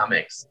in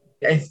comics.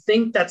 I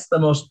think that's the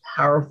most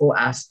powerful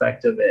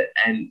aspect of it.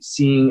 And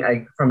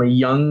seeing from a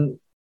young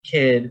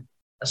kid,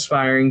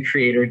 aspiring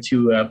creator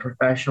to a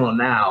professional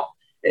now,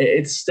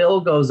 it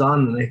still goes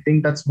on. And I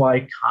think that's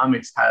why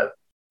comics have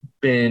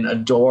been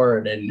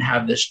adored and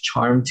have this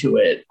charm to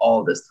it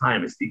all this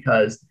time. It's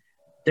because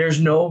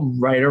there's no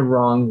right or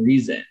wrong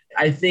reason.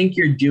 I think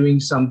you're doing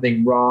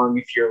something wrong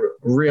if you're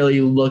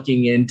really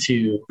looking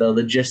into the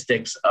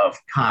logistics of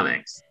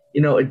comics.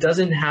 It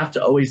doesn't have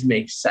to always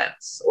make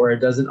sense, or it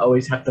doesn't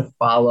always have to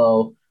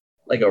follow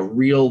like a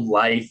real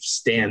life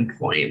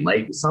standpoint.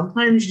 Like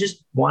sometimes you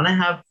just want to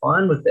have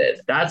fun with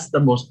it. That's the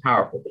most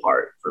powerful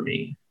part for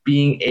me,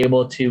 being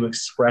able to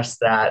express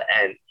that.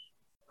 And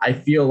I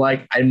feel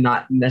like I'm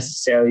not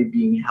necessarily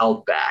being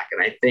held back.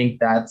 And I think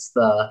that's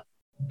the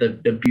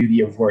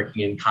beauty of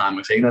working in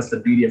comics. I think that's the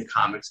beauty of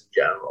comics in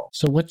general.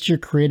 So what's your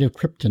creative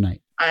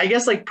kryptonite? I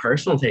guess like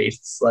personal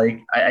tastes. Like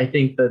I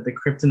think that the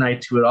kryptonite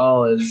to it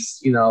all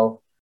is,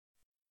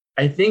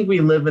 I think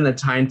we live in a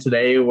time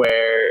today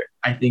where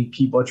I think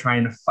people are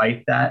trying to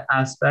fight that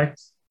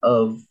aspect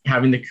of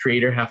having the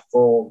creator have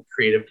full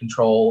creative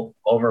control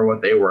over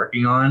what they're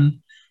working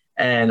on.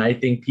 And I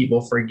think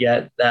people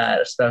forget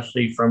that,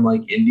 especially from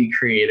like indie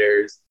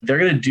creators, they're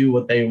going to do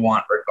what they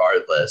want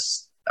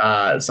regardless.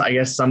 So I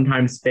guess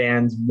sometimes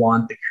fans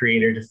want the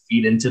creator to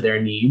feed into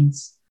their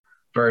needs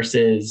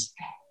versus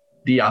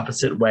the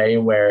opposite way,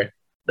 where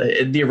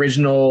the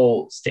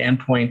original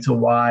standpoint to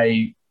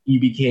why you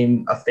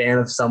became a fan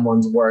of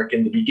someone's work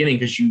in the beginning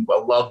because you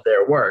love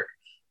their work.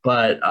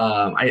 But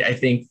I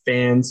think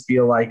fans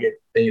feel like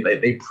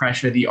they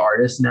pressure the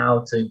artist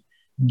now to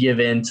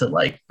give in to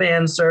like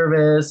fan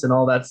service and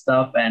all that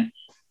stuff. And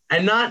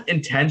not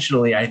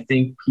intentionally, I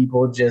think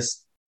people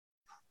just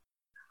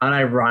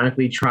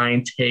unironically try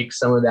and take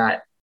some of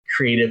that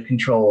creative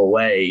control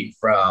away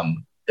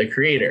from the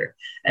creator.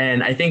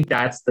 And I think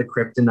that's the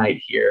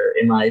kryptonite here,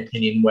 in my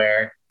opinion,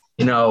 where,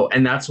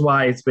 and that's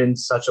why it's been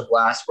such a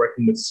blast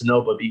working with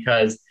Sinopa,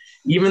 because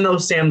even though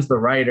Sam's the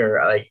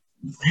writer, like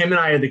him and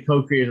I are the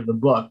co-creators of the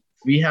book,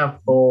 we have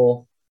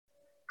full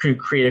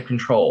creative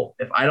control.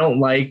 If I don't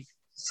like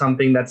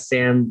something that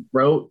Sam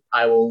wrote,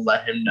 I will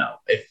let him know.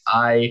 If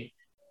I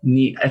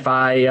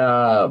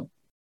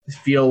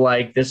feel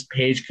like this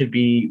page could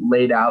be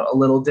laid out a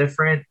little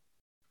different,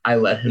 I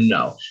let him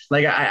know.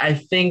 Like, I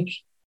think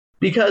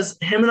because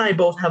him and I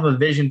both have a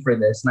vision for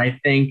this, and I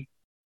think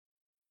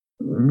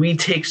we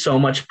take so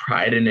much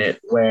pride in it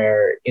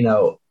where,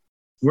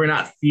 we're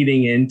not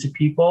feeding into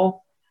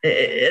people.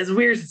 As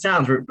weird as it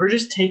sounds, we're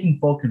just taking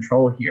full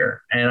control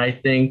here. And I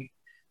think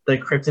the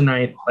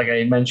kryptonite, like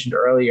I mentioned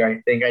earlier,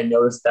 I think I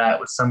noticed that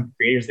with some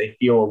creators, they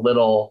feel a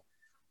little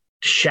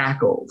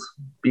shackled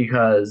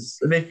because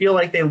they feel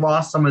like they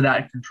lost some of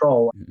that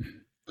control.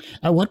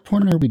 At what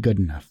point are we good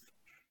enough?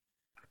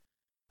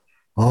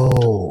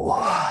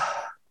 Oh,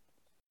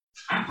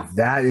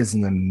 that is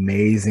an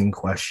amazing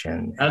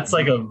question. That's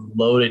like a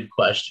loaded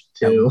question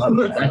too.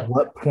 At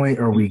what point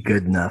are we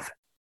good enough?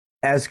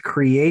 As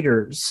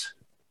creators,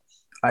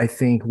 I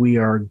think we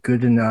are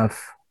good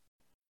enough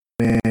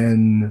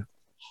when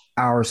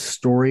our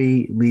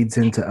story leads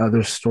into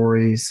other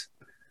stories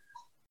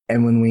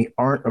and when we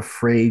aren't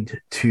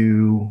afraid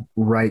to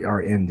write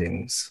our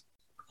endings.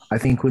 I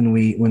think when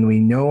we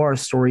know our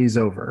story is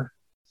over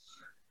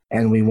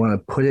and we want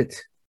to put it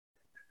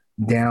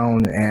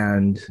down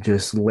and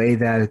just lay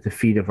that at the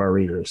feet of our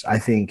readers, I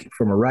think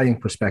from a writing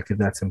perspective,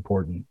 that's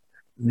important.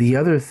 The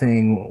other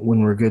thing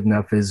when we're good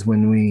enough is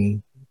when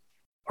we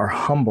are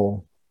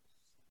humble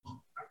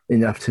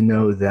enough to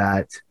know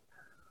that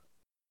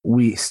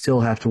we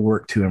still have to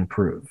work to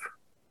improve.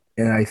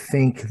 And I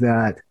think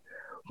that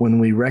when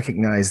we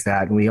recognize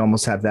that and we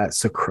almost have that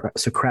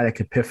Socratic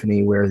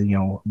epiphany where,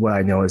 what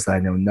I know is that I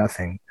know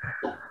nothing,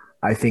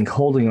 I think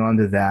holding on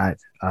to that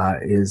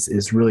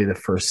is really the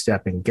first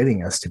step in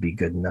getting us to be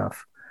good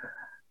enough,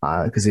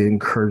 because it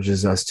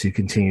encourages us to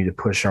continue to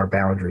push our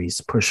boundaries,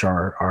 push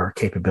our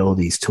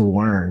capabilities, to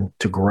learn,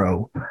 to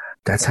grow.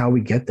 That's how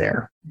we get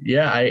there.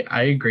 Yeah,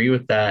 I agree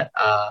with that.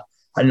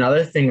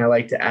 Another thing I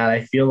like to add,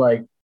 I feel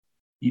like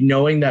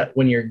knowing that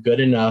when you're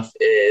good enough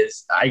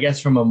is, I guess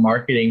from a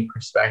marketing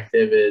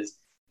perspective, is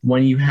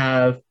when you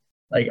have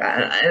like,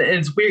 and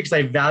it's weird because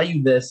I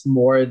value this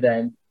more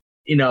than,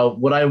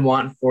 would I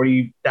want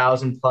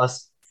 40,000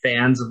 plus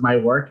fans of my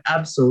work?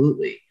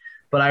 Absolutely.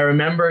 But I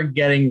remember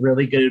getting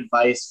really good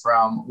advice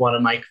from one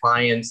of my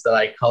clients that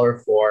I color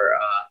for.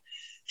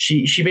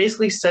 She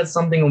basically said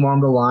something along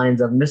the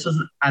lines of, and this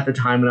was at the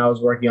time when I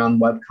was working on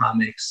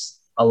webcomics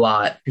a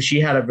lot, because she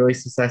had a really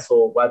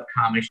successful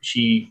webcomic.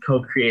 She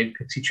co-created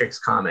Pixie Tricks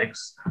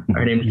Comics.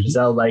 Her name is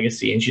Giselle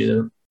Legacy, and she's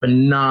a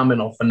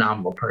phenomenal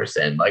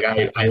person. Like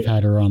I've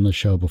had her on the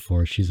show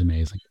before. She's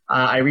amazing.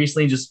 I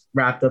recently just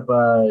wrapped up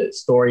a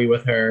story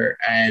with her,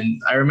 and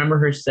I remember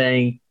her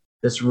saying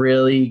this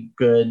really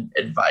good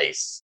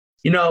advice.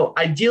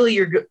 Ideally,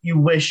 you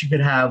wish you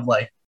could have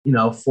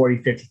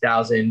 40,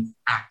 50,000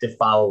 active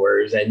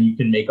followers and you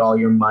can make all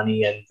your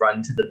money and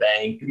run to the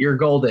bank. You're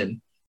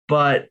golden.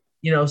 But,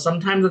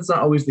 sometimes it's not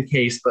always the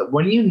case. But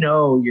when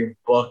your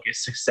book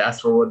is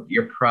successful,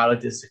 your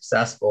product is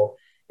successful,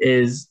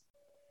 is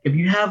if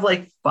you have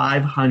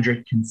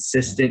 500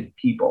 consistent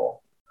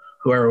people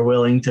who are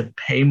willing to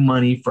pay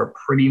money for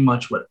pretty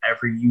much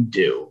whatever you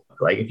do,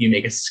 like if you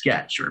make a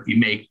sketch or if you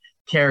make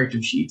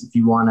character sheets, if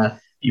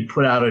you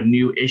put out a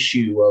new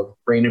issue of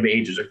Rayne of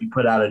Ages, or if you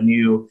put out a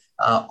new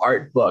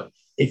art book,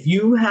 if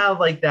you have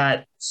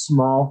that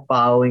small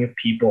following of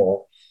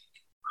people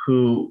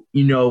who,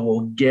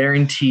 will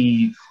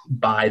guarantee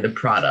buy the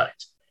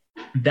product,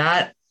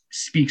 that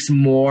speaks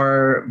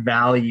more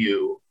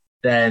value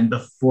than the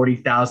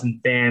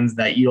 40,000 fans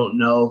that you don't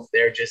know if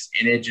they're just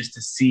in it just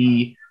to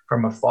see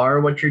from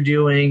afar what you're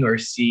doing, or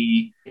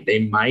see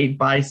they might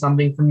buy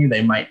something from you,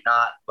 they might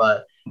not.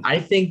 But I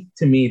think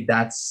to me,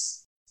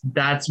 that's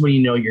when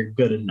you're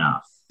good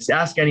enough. Just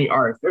ask any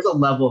artist. There's a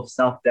level of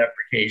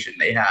self-deprecation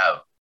they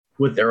have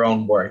with their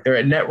own work.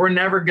 We're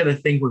never going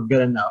to think we're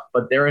good enough,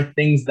 but there are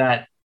things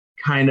that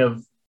kind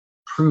of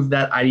prove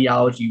that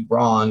ideology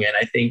wrong. And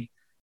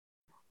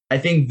I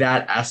think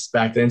that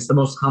aspect, and it's the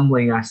most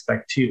humbling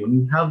aspect too, when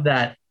you have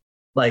that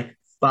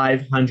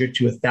 500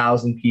 to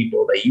 1,000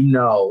 people that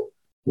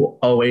will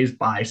always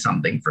buy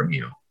something from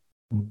you.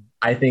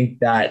 I think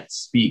that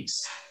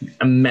speaks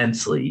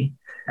immensely.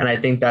 And I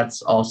think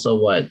that's also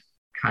what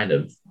kind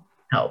of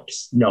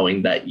helps,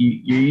 knowing that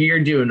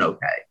you're doing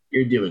okay.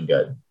 You're doing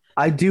good.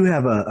 I do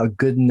have a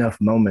good enough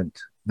moment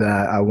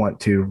that I want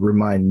to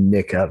remind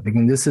Nick of.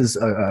 Because this is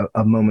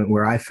a moment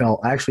where I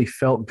actually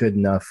felt good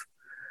enough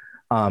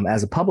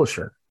as a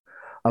publisher.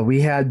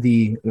 We had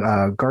the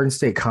Garden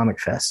State Comic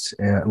Fest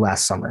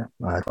last summer,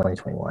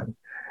 2021.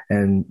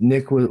 And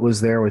Nick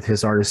was there with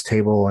his artist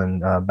table,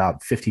 and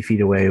about 50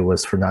 feet away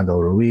was Fernando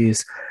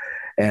Ruiz.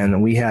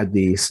 And we had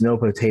the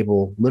Sinopa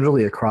table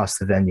literally across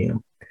the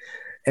venue.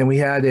 And we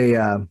had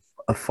a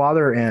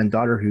father and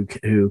daughter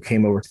who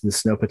came over to the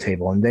Sinopa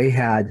table, and they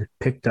had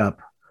picked up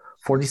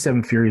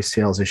 47 Furious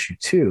Tales issue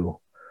 2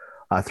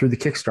 through the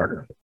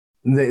Kickstarter.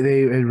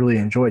 They had really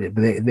enjoyed it,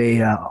 but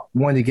they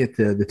wanted to get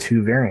the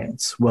 2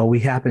 variants. Well, we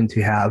happened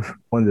to have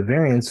one of the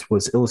variants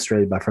was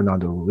illustrated by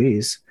Fernando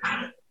Ruiz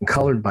and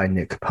colored by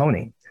Nick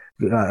Caponi.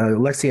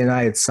 Lexi and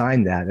I had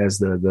signed that as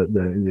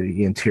the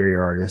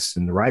interior artist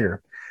and the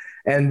writer.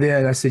 And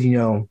then I said,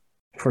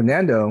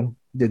 Fernando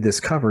did this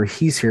cover.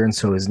 He's here, and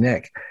so is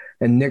Nick.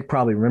 And Nick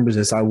probably remembers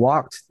this. I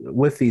walked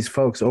with these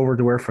folks over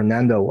to where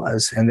Fernando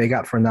was, and they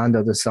got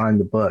Fernando to sign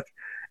the book,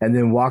 and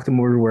then walked him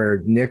over to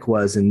where Nick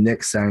was, and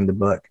Nick signed the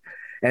book.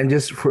 And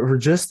just for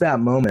just that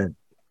moment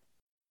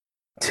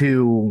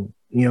to,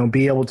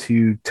 be able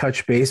to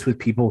touch base with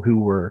people who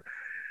were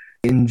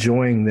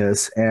enjoying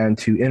this and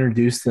to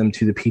introduce them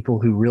to the people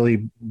who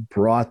really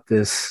brought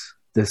this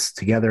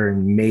together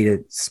and made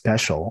it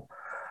special.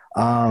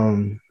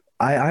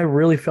 I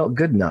really felt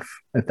good enough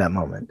at that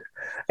moment.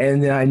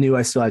 And then I knew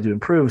I still had to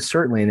improve,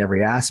 certainly in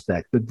every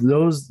aspect. But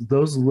those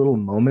little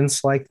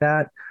moments like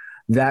that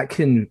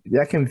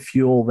can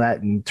fuel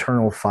that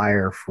internal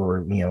fire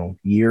for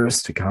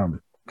years to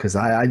come. Because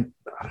I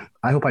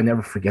hope I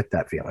never forget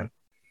that feeling.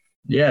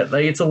 Yeah,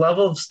 like it's a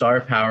level of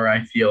star power,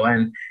 I feel.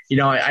 And,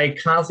 I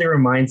constantly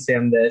remind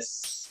Sam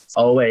this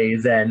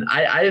always. And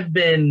I've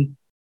been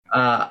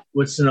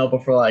with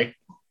Sinopa for like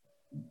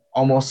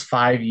almost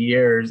 5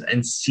 years,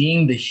 and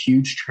seeing the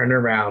huge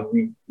turnaround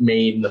we've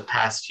made in the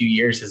past few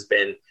years has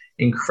been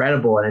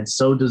incredible. And it's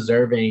so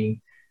deserving,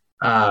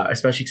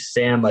 especially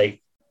Sam,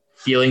 like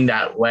feeling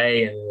that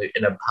way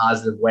in a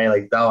positive way.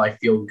 Like, though I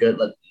feel good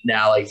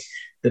now, like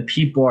the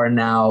people are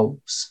now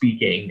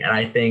speaking. And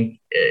I think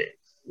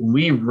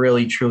we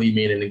really truly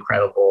made an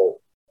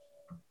incredible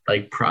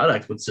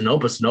product with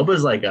Sinopa. Sinopa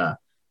is like a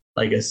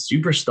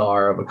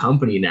superstar of a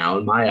company now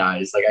in my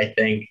eyes. Like, I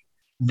think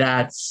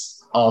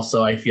that's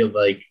also, I feel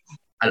like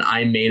an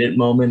I made it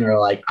moment, or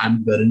like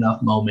I'm good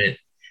enough moment.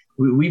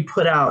 We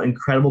put out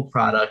incredible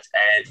product,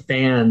 and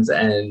fans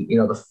and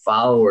the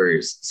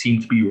followers seem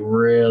to be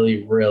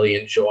really, really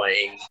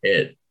enjoying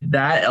it.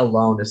 That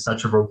alone is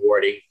such a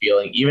rewarding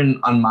feeling. Even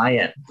on my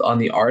end, on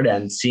the art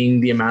end, seeing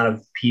the amount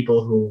of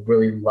people who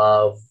really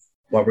love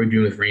what we're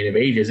doing with Rayne of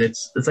Ages,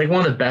 it's like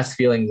one of the best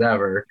feelings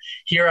ever.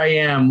 Here I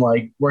am,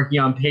 like working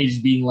on pages,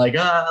 being like,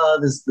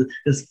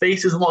 this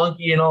face is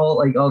wonky and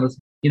all this.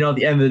 At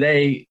the end of the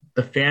day,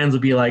 the fans will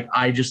be like,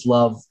 I just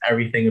love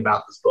everything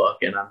about this book.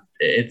 And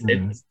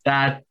it's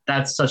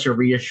that's such a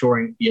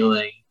reassuring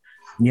feeling.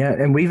 Yeah.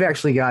 And we've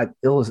actually got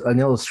an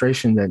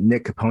illustration that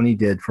Nick Caponi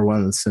did for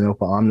one of the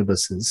Sinopa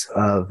omnibuses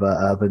of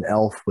an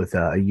elf with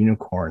a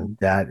unicorn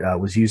that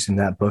was used in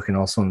that book and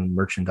also in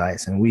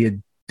merchandise. And we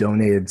had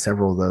donated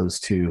several of those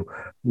to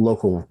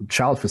local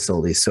child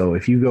facilities. So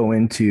if you go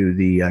into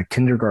the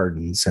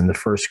kindergartens and the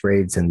first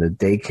grades and the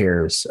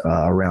daycares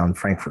around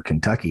Frankfort,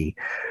 Kentucky,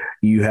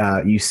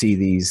 you see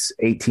these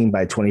 18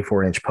 by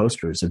 24 inch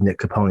posters of Nick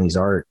Caponi's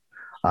art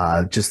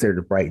just there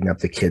to brighten up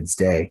the kids'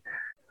 day.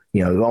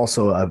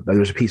 Also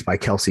there's a piece by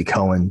Kelsey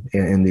Cohen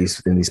in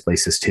these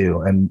places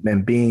too,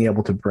 and being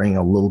able to bring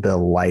a little bit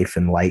of life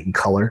and light and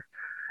color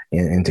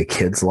into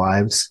kids'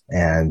 lives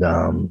and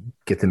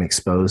get them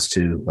exposed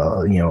to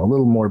a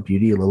little more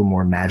beauty, a little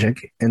more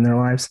magic in their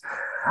lives,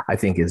 I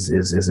think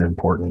is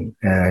important.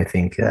 And I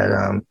think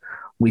that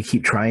we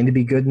keep trying to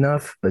be good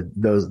enough, but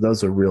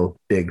those are real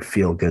big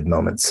feel good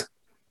moments.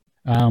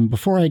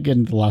 Before I get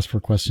into the last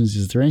 4 questions,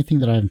 is there anything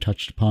that I haven't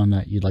touched upon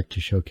that you'd like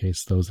to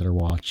showcase those that are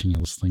watching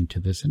and listening to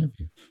this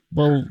interview?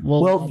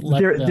 Well,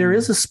 there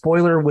is a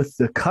spoiler with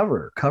the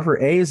cover.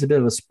 Cover A is a bit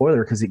of a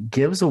spoiler because it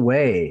gives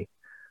away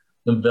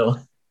the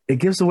villain. It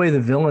gives away the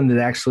villain that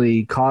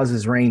actually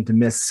causes Rayne to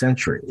miss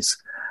centuries.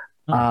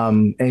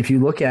 And if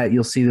you look at it,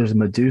 you'll see there's a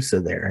Medusa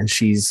there, and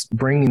she's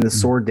bringing the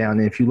sword down.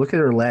 And if you look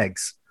at her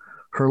legs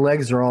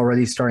are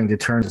already starting to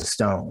turn to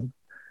stone.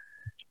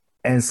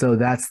 And so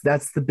that's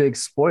the big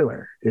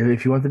spoiler.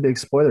 If you want the big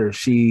spoiler,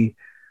 she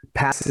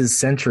passes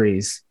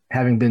centuries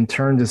having been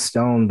turned to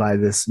stone by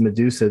this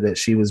Medusa that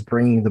she was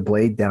bringing the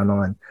blade down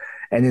on.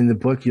 And in the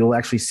book, you'll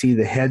actually see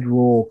the head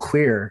roll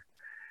clear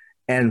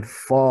and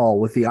fall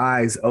with the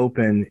eyes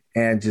open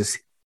and just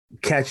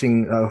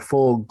catching a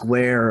full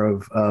glare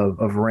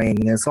of Rayne.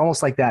 And it's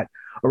almost like that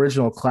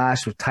original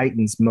Clash of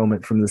Titans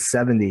moment from the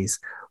 70s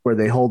where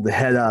they hold the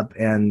head up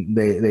and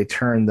they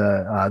turn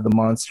the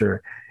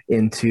monster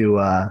into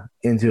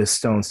a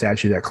stone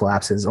statue that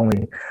collapses.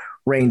 Only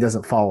Rayne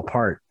doesn't fall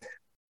apart.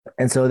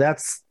 And so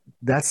that's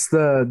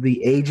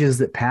the ages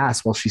that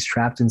pass while she's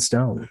trapped in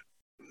stone.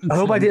 I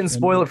hope I didn't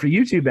spoil it for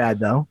you too bad,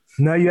 though.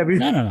 Now you have your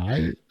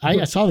No.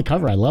 I saw the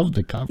cover. I loved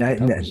the cover. The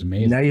cover was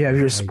amazing. Now you have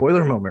your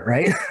spoiler moment,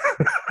 right?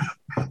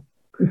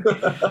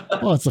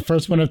 Well, it's the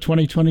first one of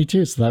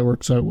 2022, so that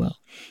works out well.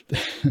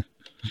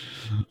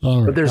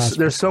 All right, but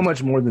there's so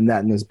much more than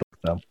that in this book,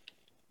 though.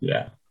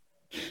 Yeah.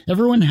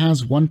 Everyone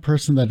has one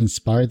person that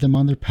inspired them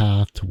on their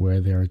path to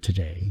where they are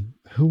today.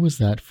 Who was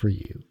that for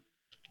you?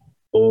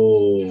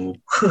 Oh.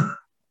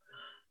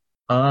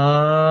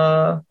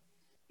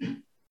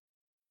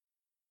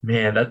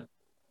 Man, that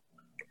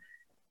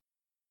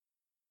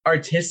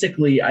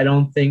artistically, I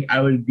don't think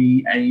I would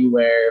be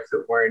anywhere if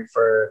it weren't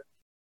for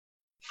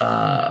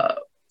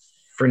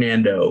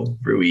Fernando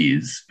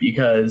Ruiz,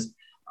 because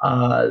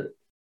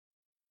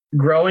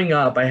growing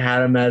up, I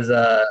had him as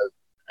an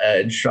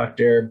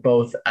instructor,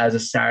 both as a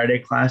Saturday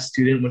class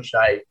student, which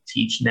I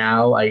teach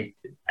now,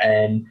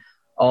 and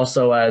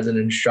also as an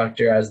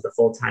instructor as the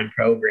full-time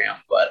program.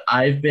 But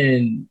I've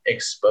been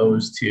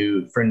exposed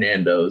to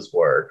Fernando's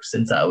work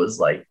since I was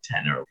like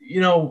 10 or,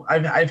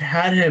 I've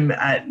had him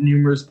at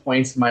numerous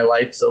points in my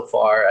life so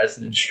far as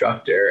an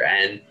instructor,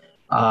 and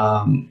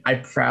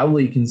I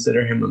proudly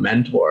consider him a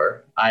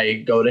mentor.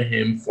 I go to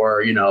him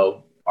for,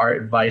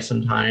 art advice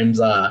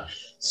sometimes,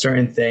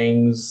 certain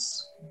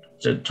things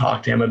to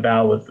talk to him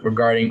about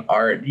regarding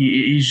art.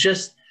 He's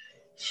just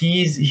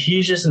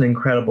an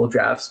incredible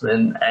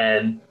draftsman,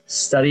 and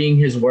studying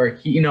his work,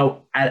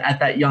 at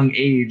that young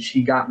age,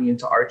 he got me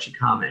into Archie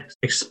comics,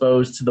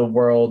 exposed to the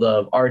world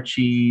of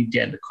Archie,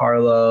 Dan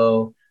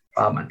DeCarlo,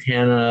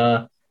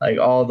 Montana, like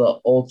all the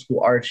old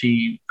school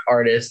Archie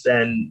artists,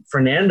 and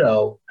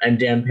Fernando and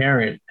Dan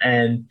Parent.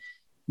 And,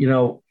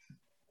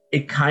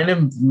 it kind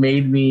of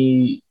made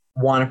me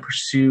want to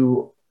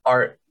pursue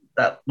art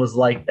that was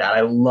like that.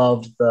 I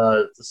loved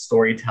the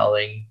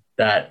storytelling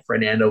that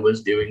Fernando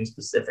was doing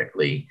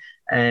specifically.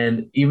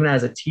 And even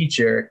as a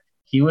teacher,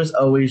 he was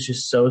always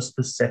just so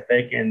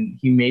specific, and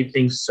he made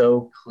things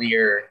so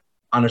clear.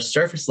 On a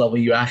surface level,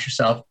 you ask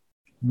yourself,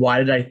 why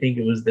did I think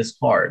it was this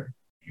hard?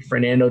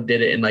 Fernando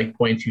did it in like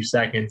 0.2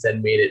 seconds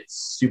and made it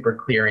super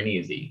clear and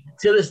easy.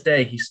 To this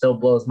day, he still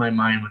blows my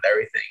mind with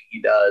everything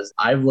he does.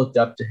 I've looked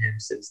up to him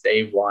since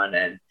day one,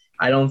 and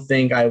I don't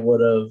think I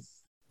would have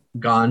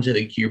gone to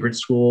the Kubert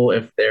School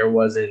if there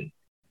wasn't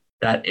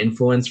that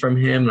influence from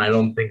him. And I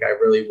don't think I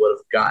really would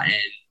have gotten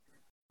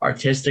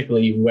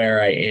artistically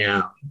where I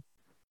am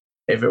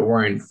if it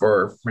weren't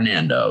for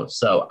Fernando.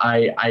 So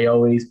I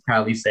always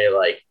proudly say,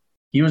 like,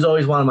 he was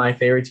always one of my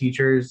favorite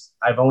teachers.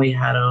 I've only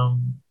had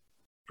him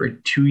for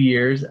 2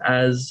 years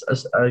as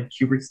a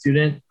Kubert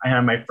student. I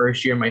had my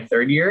first year, my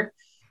third year.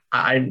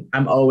 I'm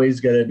always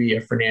going to be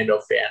a Fernando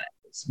fan.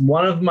 It's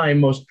one of my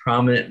most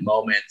prominent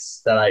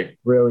moments that I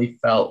really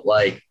felt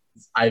like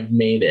I've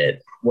made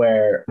it,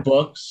 where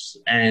books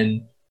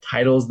and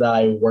titles that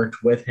I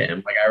worked with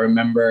him. Like, I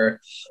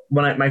remember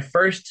when my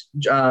first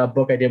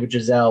book I did with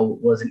Giselle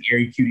was an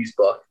Eerie Cuties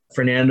book.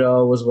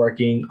 Fernando was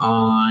working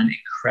on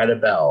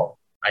Incredibelle.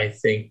 I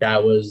think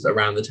that was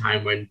around the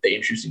time when they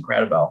introduced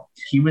Incredibelle.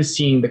 He was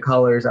seeing the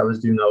colors I was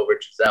doing over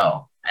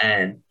Giselle,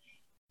 and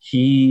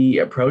he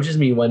approaches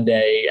me one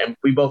day, and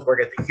we both work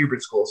at the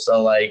Kubert School.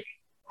 So like,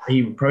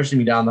 he approached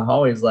me down the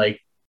hallway. He's like,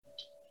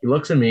 he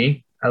looks at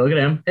me, I look at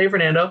him, hey,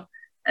 Fernando.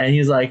 And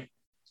he's like,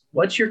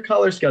 what's your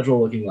color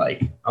schedule looking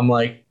like? I'm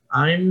like,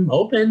 I'm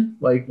open.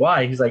 Like,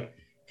 why? He's like,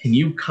 can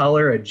you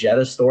color a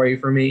Jetta story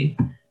for me?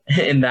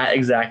 In that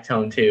exact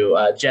tone too.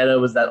 Jetta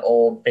was that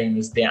old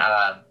famous Dan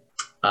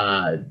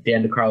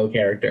DeCarlo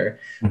character,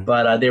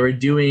 but they were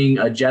doing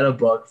a Jetta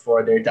book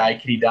for their Die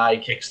Kitty Die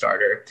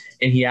Kickstarter,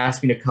 and he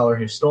asked me to color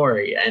his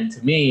story. And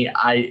to me,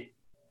 I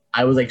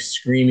was like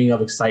screaming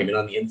of excitement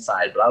on the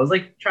inside, but I was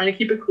like trying to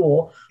keep it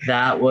cool.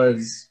 That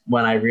was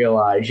when I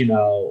realized,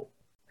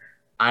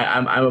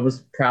 I'm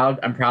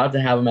proud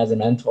to have him as a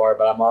mentor,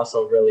 but I'm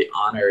also really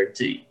honored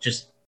to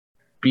just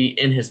be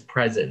in his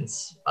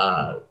presence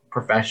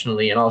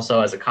professionally, and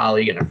also as a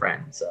colleague and a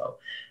friend. So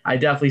I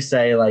definitely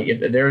say, like,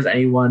 if there was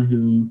anyone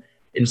who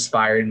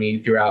inspired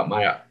me throughout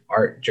my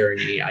art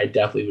journey, I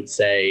definitely would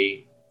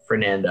say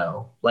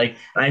Fernando. Like,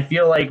 and I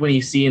feel like when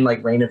you see in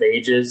like Rayne of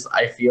Ages,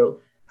 I feel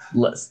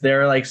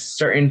there are like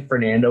certain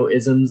Fernando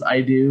isms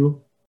I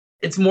do.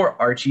 It's more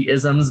Archie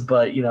isms,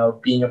 but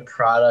being a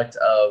product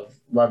of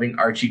loving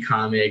Archie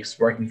comics,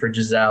 working for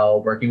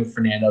Giselle, working with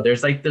Fernando,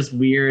 there's like this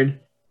weird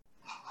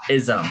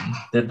ism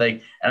that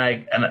like,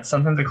 and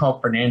sometimes I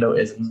call Fernando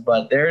isms,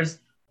 but there's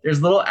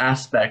little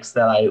aspects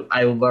that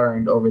I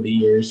learned over the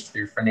years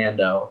through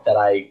Fernando that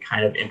I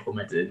kind of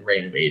implemented in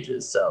Rayne of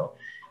Ages. So,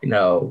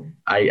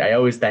 I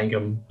always thank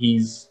him.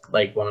 He's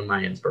like one of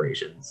my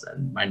inspirations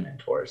and my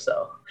mentor.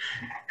 So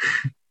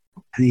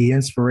the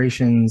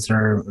inspirations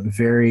are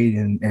varied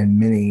and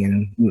many,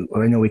 and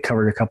I know we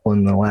covered a couple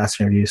in the last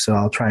interview, so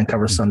I'll try and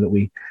cover some that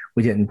we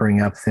didn't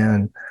bring up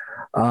then.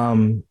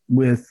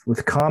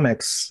 With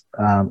comics,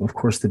 of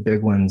course, the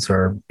big ones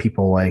are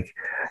people like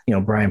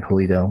Brian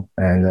Pulido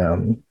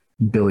and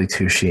Billy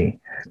Tucci.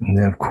 And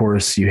then, of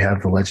course, you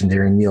have the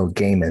legendary Neil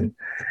Gaiman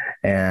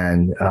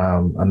and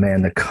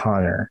Amanda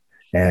Connor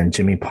and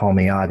Jimmy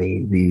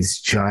Palmiotti,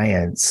 these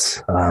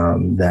giants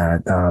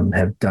that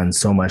have done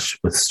so much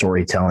with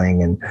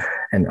storytelling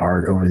and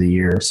art over the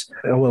years.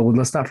 Well,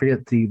 let's not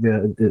forget the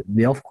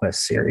ElfQuest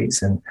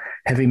series and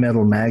Heavy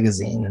Metal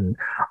Magazine and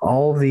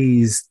all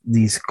these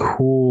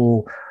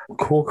cool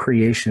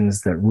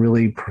creations that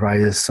really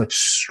provide us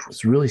such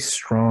really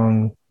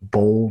strong,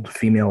 bold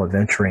female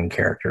adventuring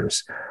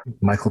characters.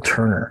 Michael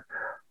Turner,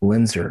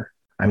 Linzer.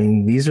 I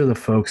mean, these are the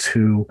folks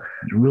who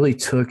really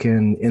took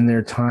and in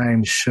their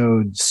time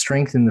showed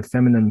strength in the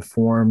feminine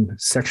form,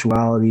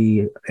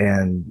 sexuality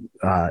and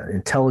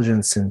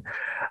intelligence, and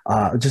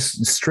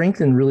just strength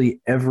in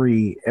really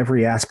every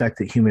aspect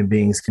that human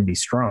beings can be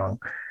strong.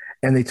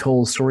 And they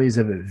told stories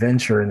of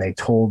adventure, and they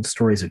told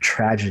stories of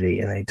tragedy,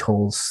 and they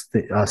told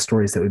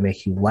stories that would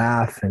make you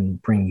laugh and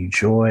bring you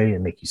joy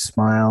and make you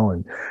smile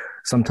and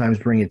sometimes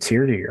bring a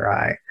tear to your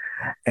eye.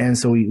 And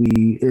so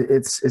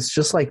it's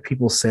just like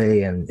people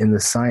say in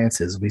the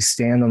sciences, we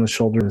stand on the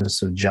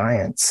shoulders of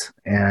giants,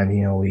 and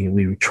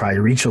we try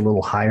to reach a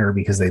little higher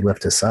because they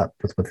lift us up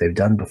with what they've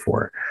done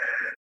before.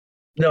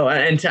 No,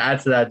 and to add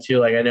to that too,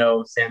 like I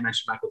know Sam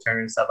mentioned Michael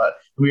Turner and stuff, but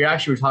we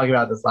actually were talking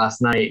about this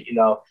last night,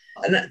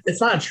 and it's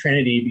not a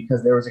trinity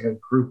because there was like a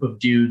group of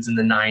dudes in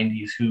the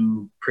 90s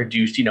who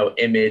produced,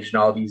 Image and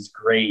all these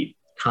great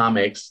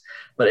comics.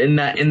 But in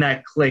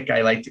that clique,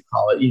 I like to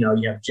call it,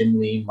 you have Jim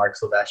Lee, Mark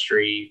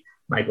Silvestri,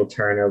 Michael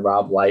Turner,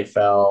 Rob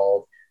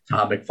Liefeld,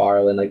 Todd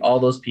McFarlane, like all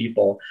those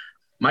people.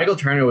 Michael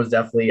Turner was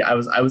definitely, I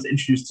was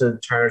introduced to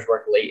Turner's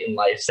work late in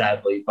life,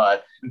 sadly,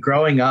 but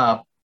growing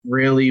up,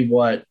 really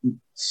what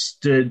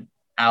stood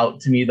out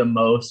to me the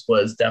most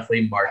was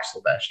definitely Mark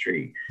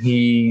Silvestri.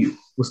 He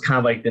was kind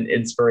of like an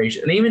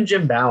inspiration. And even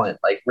Jim Ballant,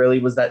 like really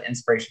was that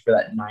inspiration for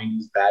that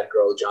 90s bad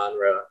girl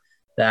genre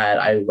that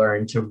I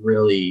learned to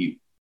really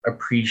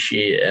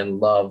appreciate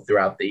and love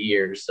throughout the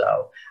years.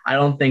 So I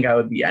don't think I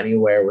would be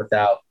anywhere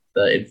without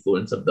the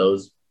influence of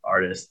those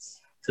artists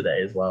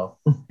today as well.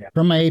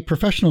 From a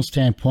professional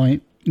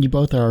standpoint, you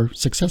both are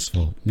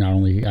successful, not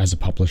only as a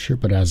publisher,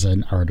 but as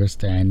an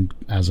artist and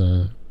as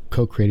a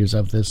co-creators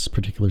of this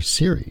particular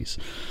series.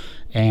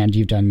 And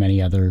you've done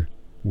many other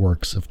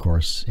works, of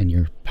course, in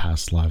your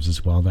past lives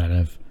as well that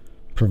have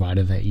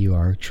provided that you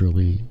are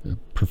truly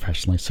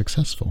professionally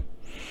successful.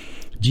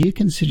 Do you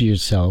consider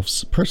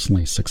yourselves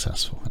personally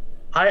successful?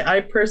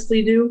 I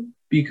personally do,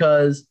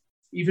 because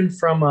even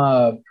from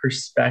a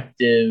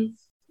perspective,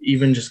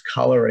 even just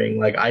coloring,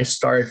 like I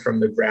started from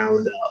the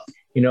ground up.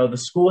 The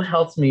school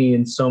helped me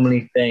in so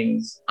many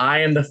things. I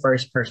am the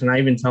first person, I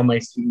even tell my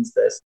students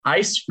this,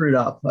 I screwed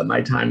up at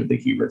my time at the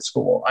Hubert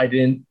School. I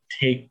didn't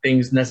take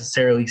things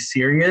necessarily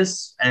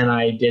serious, and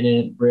I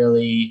didn't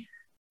really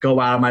go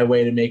out of my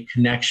way to make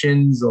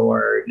connections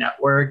or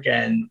network.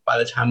 And by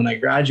the time when I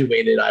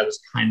graduated, I was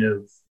kind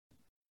of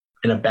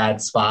in a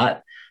bad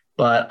spot.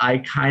 But I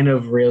kind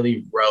of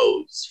really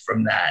rose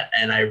from that.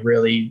 And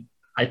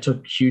I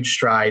took huge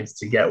strides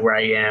to get where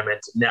I am and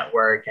to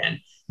network. And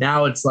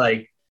now it's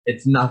like,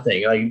 it's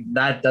nothing. Like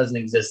that doesn't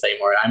exist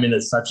anymore. I'm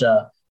in such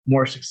a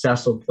more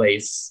successful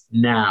place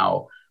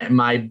now. And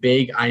my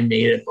big I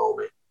made it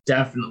moment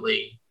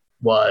definitely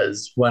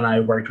was when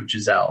I worked with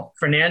Giselle.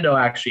 Fernando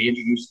actually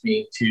introduced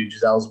me to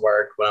Giselle's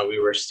work when we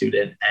were a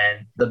student.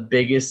 And the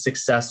biggest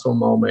successful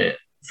moment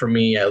for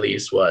me, at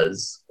least,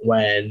 was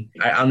when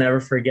I'll never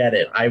forget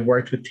it. I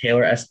worked with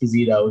Taylor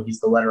Esposito. He's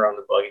the letterer on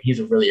the book, and he's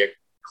a really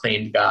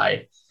acclaimed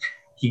guy.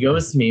 He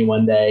goes to me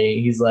one day.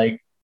 He's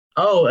like,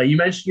 "Oh, you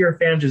mentioned you're a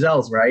fan of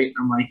Giselle's, right?"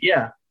 I'm like,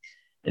 "Yeah."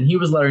 And he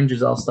was lettering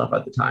Giselle's stuff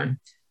at the time.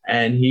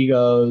 And he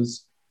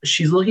goes,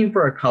 "She's looking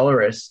for a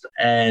colorist.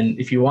 And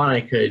if you want,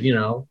 I could,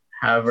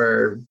 have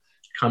her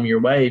come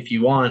your way if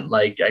you want.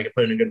 Like, I could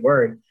put in a good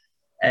word."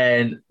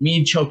 And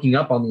me choking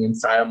up on the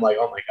inside, I'm like,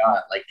 oh my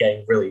God, like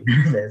getting really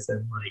nervous.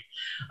 And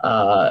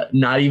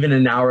not even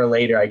an hour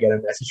later, I get a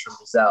message from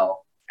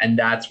Giselle. And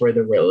that's where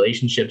the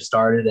relationship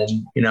started.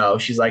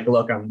 And, she's like,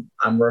 "Look,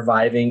 I'm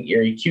reviving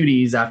Eerie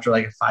Cuties after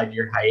like a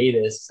 5-year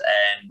hiatus.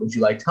 And would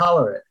you like to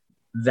color it?"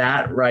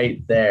 That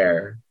right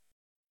there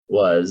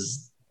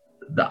was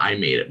the I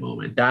made it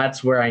moment.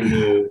 That's where I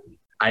knew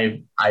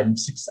I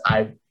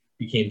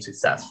became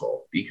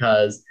successful,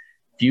 because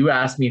if you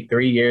asked me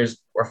 3 years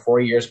or 4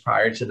 years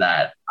prior to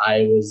that,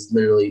 I was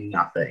literally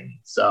nothing.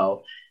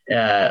 So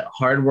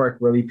hard work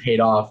really paid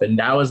off. And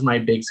that was my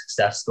big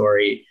success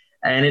story.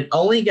 And it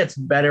only gets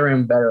better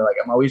and better. Like,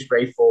 I'm always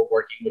grateful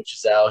working with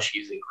Giselle.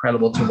 She's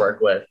incredible to work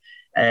with.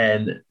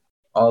 And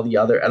all the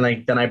other,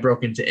 and then I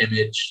broke into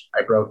Image.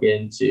 I broke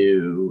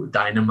into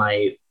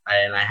Dynamite,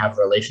 and I have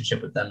a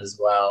relationship with them as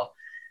well.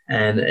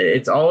 And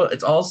it's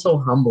all so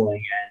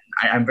humbling,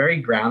 and I'm very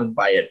grounded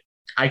by it.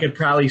 I could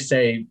probably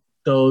say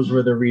those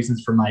were the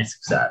reasons for my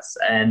success.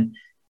 And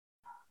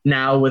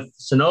now with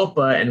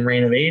Sinopa and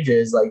Rayne of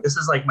Ages, like this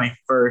is like my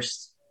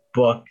first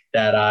book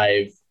that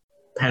I've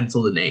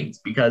penciled and inked,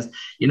 because,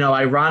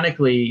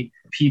 ironically,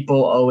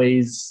 people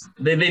always,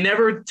 they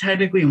never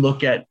technically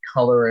look at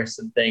colorists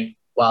and think,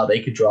 wow, they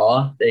could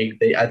draw.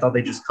 I thought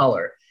they just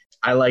color.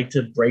 I like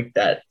to break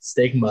that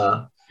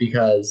stigma,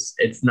 because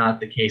it's not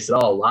the case at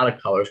all. A lot of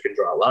colors can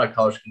draw. A lot of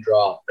colors can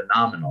draw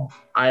phenomenal.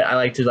 I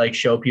like to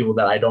show people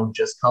that I don't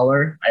just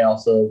color. I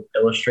also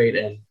illustrate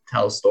and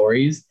tell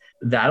stories.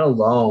 That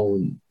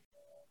alone,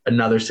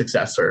 another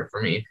successor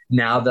for me.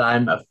 Now that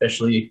I'm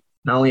officially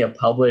not only a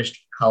published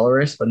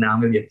colorist, but now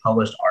I'm going to be a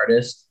published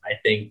artist, I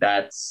think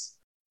that's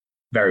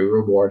very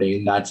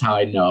rewarding. That's how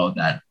I know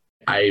that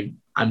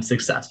I'm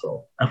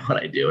successful at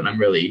what I do. And I'm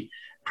really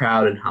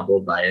proud and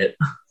humbled by it.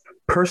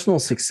 Personal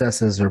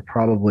successes are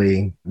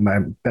probably my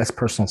best.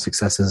 Personal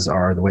successes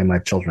are the way my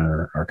children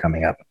are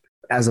coming up.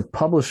 As a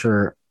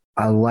publisher,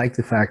 I like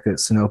the fact that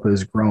Sinopa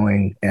is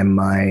growing, and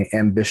my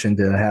ambition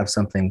to have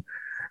something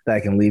that I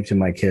can leave to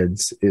my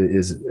kids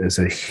is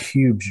a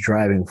huge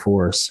driving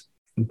force.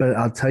 But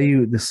I'll tell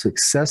you, the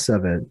success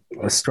of it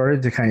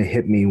started to kind of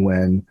hit me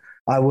when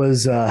I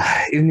was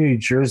in New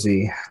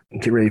Jersey,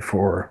 get ready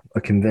for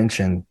a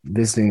convention,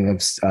 visiting,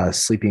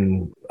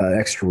 sleeping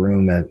extra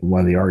room at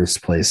one of the artists'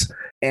 place.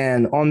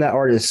 And on that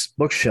artist's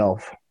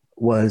bookshelf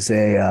was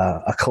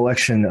a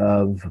collection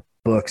of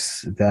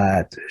books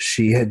that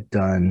she had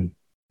done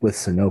with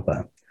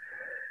Sinopa.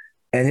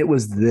 And it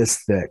was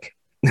this thick.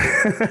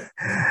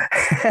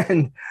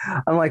 And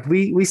I'm like,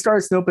 we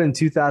started Sinopa in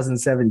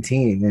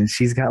 2017, and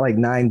she's got like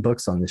 9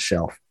 books on the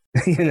shelf,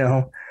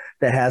 that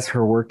has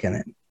her work in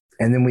it.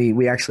 And then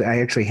I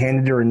actually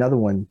handed her another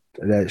one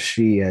that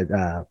she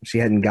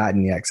hadn't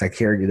gotten yet, because I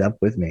carried it up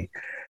with me.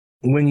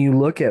 When you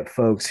look at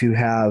folks who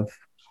have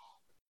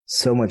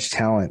so much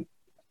talent,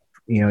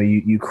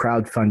 you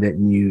crowdfund it,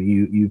 and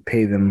you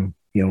pay them,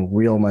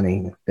 real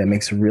money that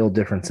makes a real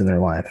difference in their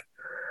life,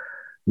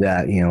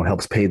 that,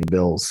 helps pay the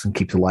bills and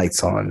keep the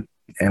lights on.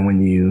 And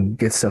when you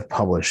get stuff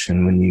published,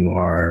 and when you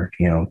are,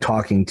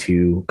 talking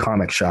to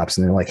comic shops,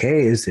 and they're like,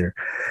 hey, is there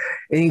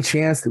any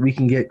chance that we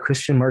can get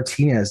Christian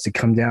Martinez to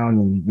come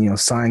down and,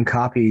 sign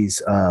copies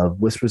of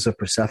Whispers of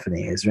Persephone?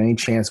 Is there any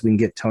chance we can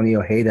get Tony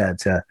Ojeda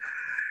to,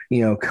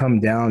 come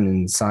down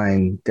and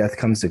sign Death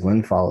Comes to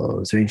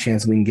Glenfollow? Is there any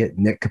chance we can get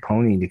Nick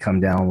Caponi to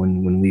come down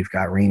when we've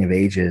got Rayne of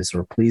Ages?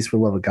 Or please, for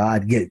the love of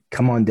God,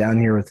 come on down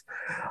here with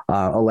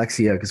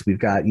Alexia, because we've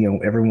got,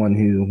 everyone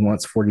who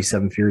wants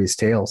 47 Furious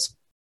Tales.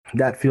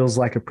 That feels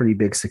like a pretty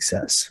big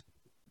success.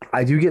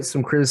 I do get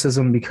some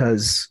criticism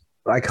because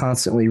I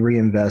constantly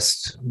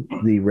reinvest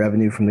the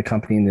revenue from the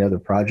company in the other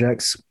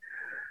projects.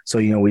 So,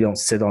 we don't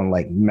sit on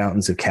like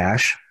mountains of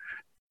cash.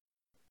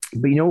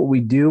 But what we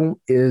do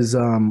is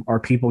our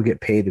people get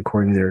paid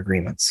according to their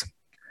agreements.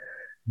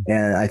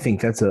 And I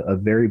think that's a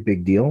very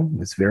big deal.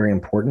 It's very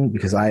important,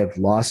 because I have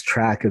lost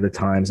track of the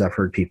times I've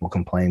heard people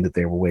complain that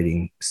they were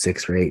waiting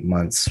 6 or 8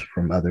 months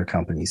from other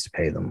companies to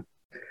pay them.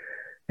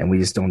 And we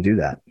just don't do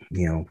that.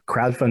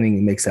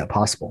 Crowdfunding makes that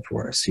possible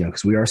for us,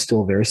 because we are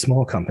still a very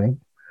small company.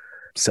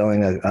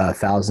 Selling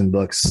 1,000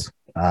 books,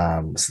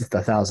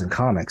 1,000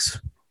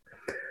 comics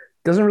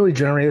doesn't really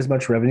generate as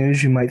much revenue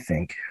as you might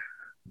think,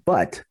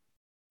 but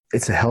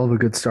it's a hell of a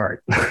good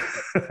start.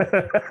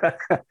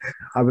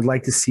 I would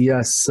like to see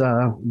us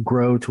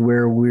grow to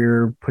where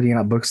we're putting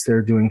out books that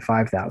are doing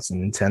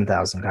 5,000 and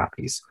 10,000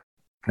 copies.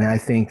 And I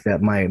think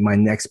that my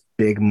next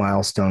big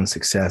milestone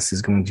success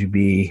is going to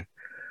be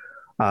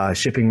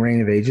shipping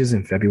Rayne of Ages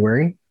in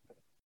February,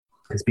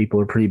 because people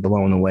are pretty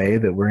blown away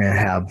that we're going to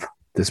have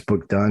this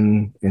book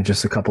done in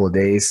just a couple of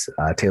days.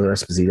 Taylor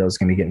Esposito is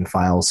going to be getting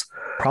files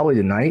probably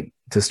tonight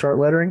to start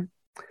lettering,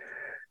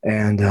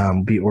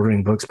 and be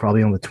ordering books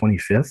probably on the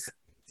 25th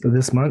of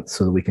this month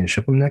so that we can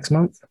ship them next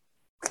month.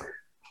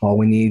 All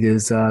we need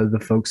is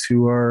the folks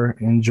who are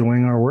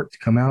enjoying our work to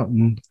come out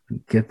and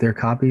get their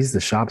copies, the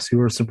shops who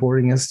are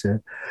supporting us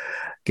to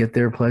get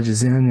their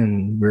pledges in,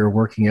 and we're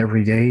working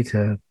every day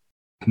to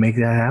make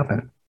that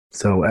happen.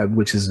 So,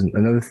 which is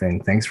another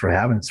thing. Thanks for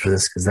having us for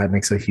this, because that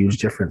makes a huge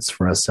difference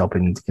for us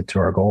helping to get to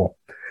our goal.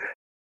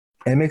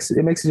 And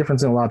it makes a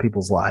difference in a lot of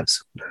people's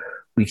lives.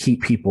 We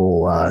keep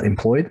people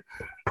employed,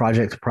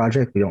 project to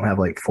project. We don't have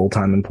like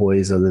full-time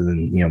employees other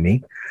than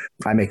me.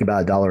 I make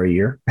about $1 a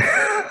year,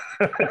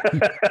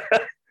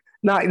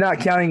 not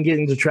counting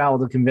getting to travel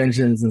to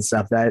conventions and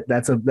stuff.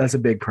 That's a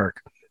big perk.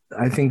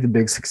 I think the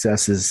big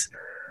success is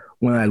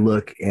when I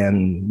look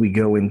and we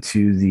go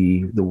into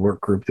the work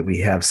group that we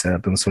have set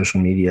up on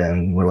social media,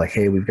 and we're like,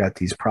 hey, we've got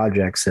these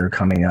projects that are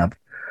coming up.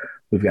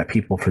 We've got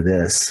people for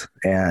this,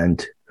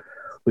 and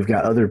we've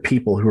got other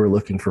people who are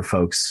looking for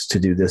folks to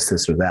do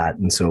this or that.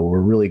 And so we're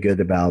really good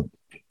about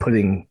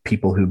putting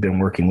people who've been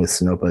working with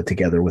Sinopa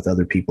together with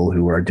other people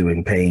who are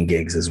doing paying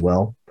gigs as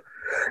well.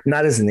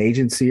 Not as an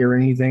agency or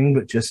anything,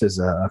 but just as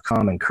a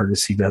common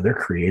courtesy to other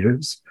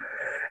creators.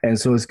 And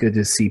so it's good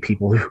to see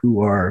people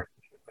who are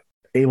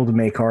able to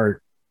make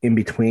art in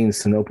between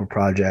Sinopa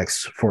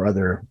projects for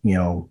other,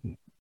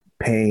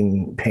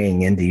 paying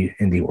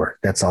indie work.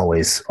 That's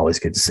always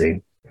good to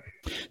see.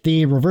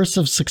 The reverse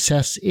of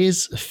success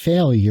is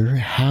failure.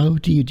 How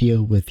do you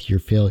deal with your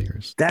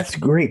failures? That's a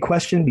great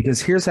question,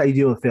 because here's how you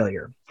deal with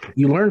failure.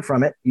 You learn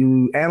from it.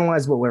 You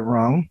analyze what went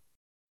wrong.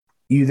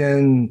 You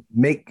then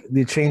make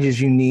the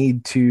changes you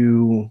need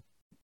to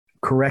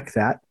correct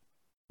that.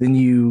 Then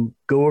you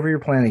go over your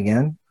plan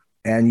again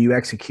and you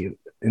execute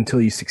until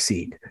you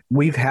succeed.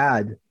 We've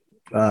had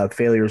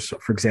failures,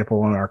 for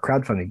example, on our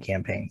crowdfunding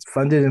campaigns.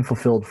 Funded and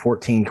fulfilled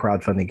 14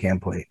 crowdfunding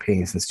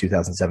campaigns since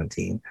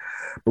 2017.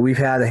 But we've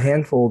had a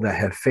handful that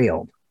have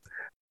failed.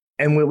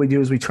 And what we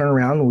do is we turn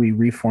around and we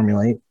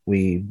reformulate.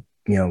 We,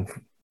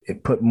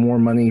 put more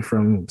money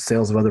from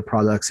sales of other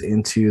products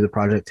into the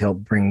project to help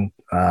bring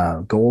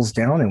goals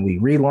down, and we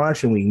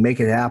relaunch and we make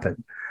it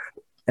happen.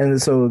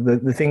 And so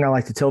the thing I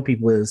like to tell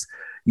people is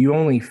you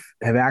only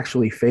have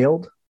actually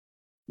failed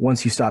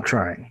once you stop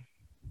trying.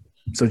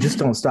 So just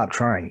don't stop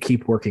trying.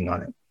 Keep working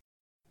on it.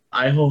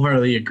 I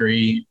wholeheartedly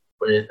agree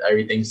with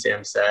everything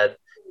Sam said.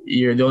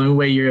 The only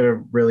way you're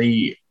going to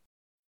really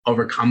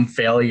overcome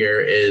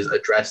failure is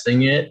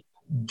addressing it.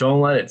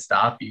 Don't let it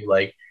stop you.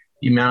 Like,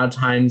 the amount of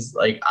times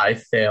like I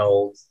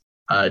failed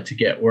to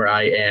get where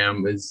I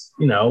am is,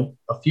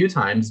 a few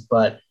times,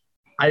 but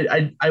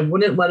I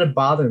wouldn't let it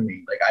bother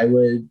me. Like, I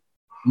would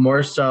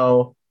more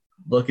so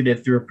look at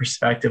it through a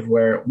perspective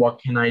where, what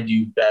can I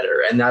do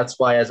better? And that's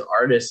why, as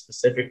artists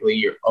specifically,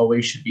 you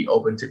always should be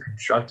open to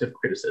constructive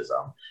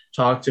criticism.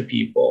 Talk to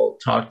people,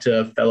 talk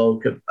to fellow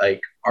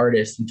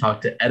artists, and talk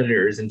to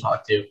editors, and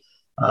talk to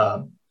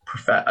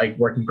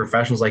working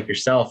professionals like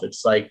yourself.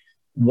 It's like,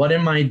 what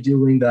am I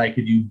doing that I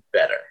could do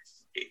better?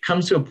 It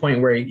comes to a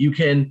point where you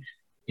can,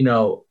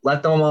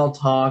 let them all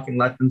talk and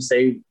let them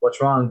say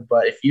what's wrong.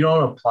 But if you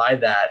don't apply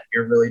that,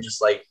 you're really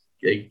just like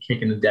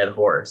kicking a dead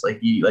horse.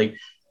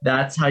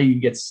 That's how you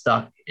get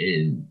stuck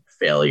in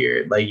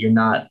failure. Like, you're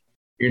not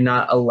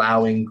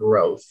allowing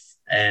growth.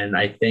 And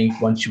I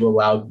think once you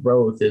allow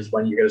growth is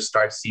when you're going to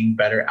start seeing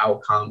better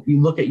outcome.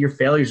 You look at your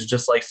failures as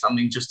just like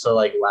something just to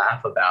like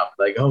laugh about.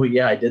 Like, oh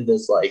yeah, I did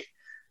this like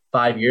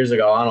 5 years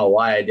ago. I don't know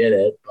why I did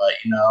it, but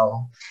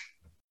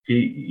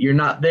you're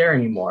not there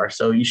anymore.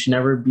 So you should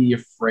never be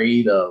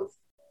afraid of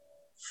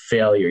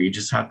failure. You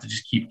just have to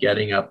just keep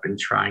getting up and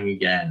trying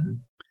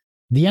again.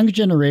 The younger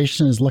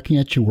generation is looking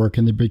at your work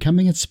and they're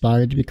becoming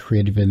inspired to be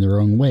creative in their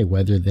own way,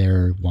 whether they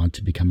want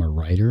to become a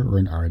writer or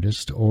an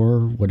artist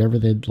or whatever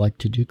they'd like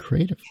to do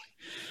creatively.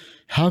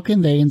 How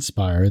can they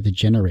inspire the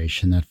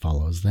generation that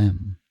follows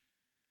them?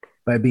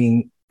 By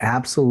being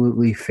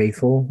absolutely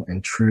faithful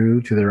and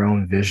true to their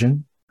own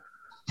vision,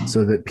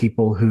 so that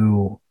people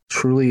who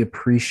truly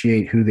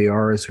appreciate who they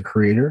are as a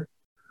creator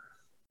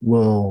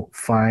will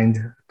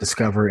find,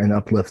 discover, and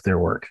uplift their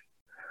work.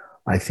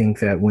 I think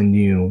that when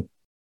you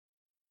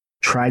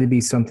try to be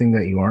something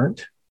that you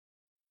aren't,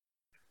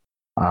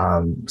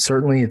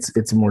 certainly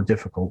it's more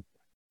difficult,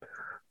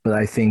 but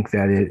I think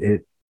that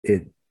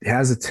it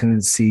has a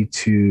tendency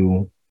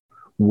to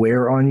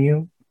wear on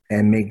you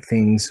and make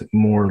things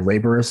more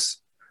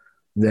laborious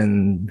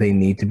than they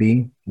need to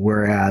be.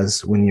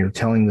 Whereas when you're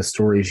telling the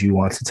stories you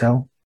want to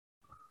tell,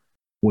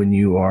 when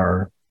you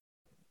are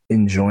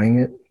enjoying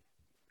it,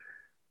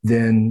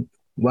 then,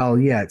 well,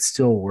 yeah, it's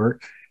still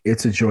work.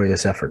 It's a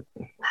joyous effort.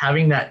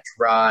 Having that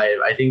drive,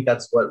 I think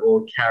that's what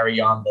will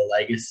carry on the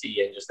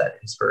legacy and just that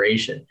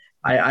inspiration.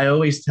 I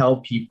always tell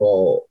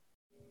people,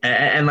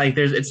 and like,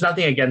 it's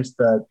nothing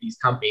against these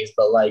companies,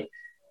 but like,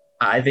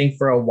 I think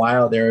for a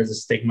while there was a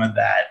stigma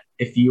that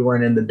if you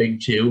weren't in the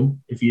big two,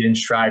 if you didn't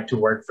strive to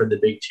work for the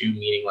big two,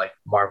 meaning like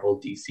Marvel,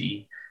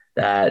 DC,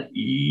 that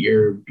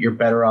you're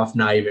better off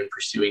not even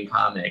pursuing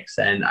comics.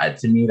 And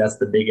to me, that's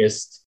the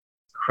biggest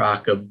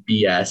crock of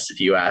BS, if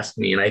you ask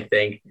me. And I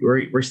think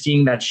we're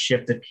seeing that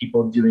shift of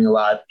people doing a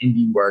lot of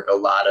indie work, a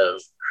lot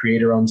of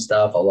creator-owned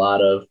stuff, a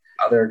lot of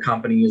other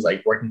companies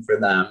like working for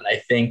them. And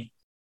I think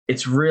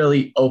it's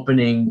really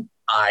opening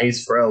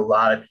eyes for a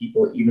lot of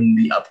people, even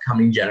the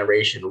upcoming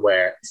generation,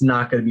 where it's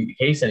not going to be the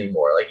case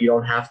anymore. Like, you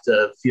don't have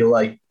to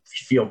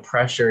feel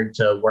pressured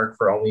to work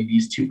for only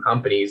these two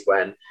companies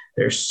when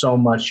there's so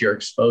much you're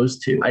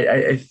exposed to.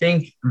 I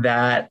think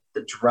that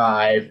the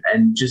drive,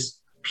 and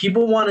just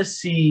people want to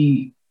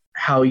see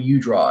how you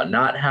draw,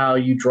 not how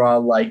you draw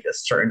like a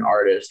certain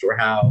artist, or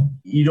how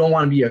you don't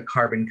want to be a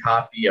carbon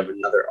copy of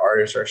another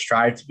artist or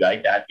strive to be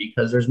like that,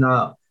 because there's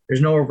no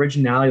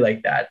originality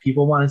like that.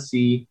 People want to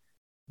see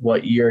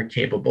what you're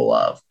capable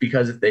of,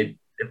 because if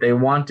they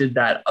wanted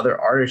that other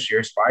artist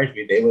you're aspiring to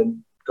be, they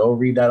would go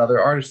read that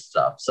other artist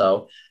stuff.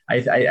 So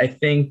I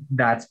think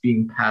that's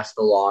being passed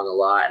along a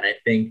lot. And I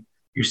think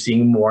you're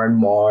seeing more and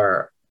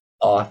more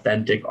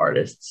authentic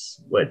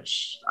artists,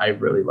 which I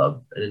really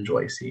love and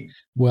enjoy seeing.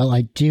 Well,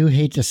 I do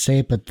hate to say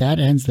it, but that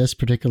ends this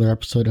particular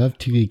episode of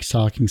Two Geeks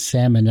Talking.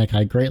 Sam and Nick,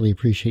 I greatly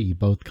appreciate you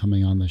both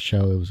coming on the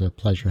show. It was a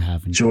pleasure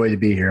having you. Joy to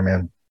be here,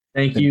 man.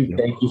 Thank you.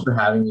 Thank you for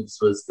having me. This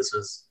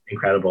was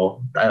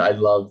incrediable. I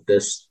love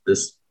this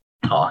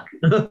talk.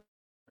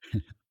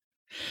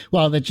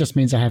 Well, that just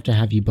means I have to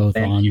have you both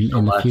on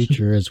in the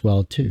future as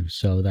well too.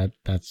 So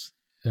that's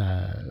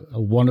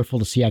wonderful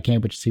to see. I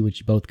can't wait to see what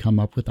you both come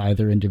up with,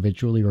 either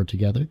individually or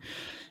together.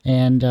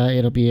 And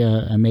it'll be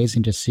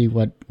amazing to see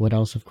what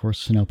else, of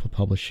course, Sinopa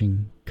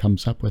Publishing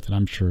comes up with. And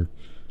I'm sure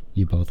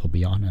you both will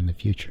be on in the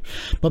future.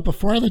 But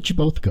before I let you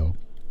both go,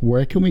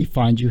 where can we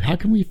find you? How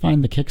can we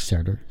find the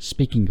Kickstarter?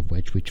 Speaking of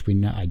which we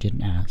know I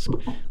didn't ask.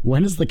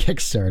 When is the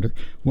Kickstarter?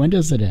 When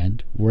does it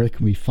end? Where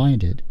can we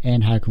find it?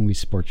 And how can we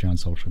support you on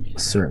social media?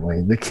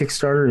 Certainly. The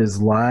Kickstarter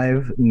is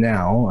live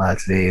now.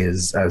 Today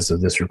is, as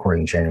of this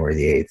recording, January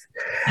the 8th.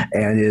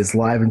 And it is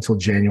live until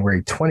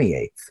January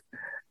 28th.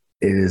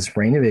 It is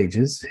Rayne of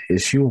Ages,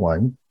 issue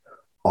 1.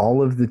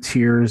 All of the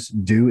tiers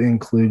do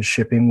include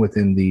shipping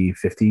within the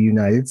 50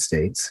 United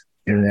States.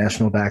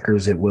 International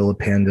backers, it will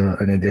append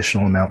an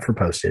additional amount for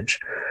postage.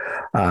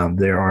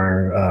 There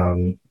are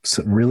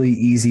some really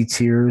easy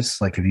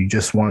tiers. Like if you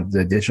just want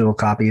the digital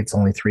copy, it's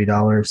only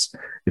 $3.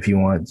 If you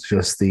want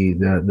just the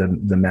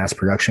mass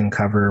production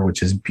cover,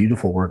 which is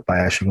beautiful work by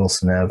Ashley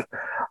Wilsonev,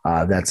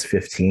 that's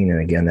 $15.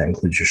 And again, that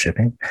includes your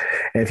shipping.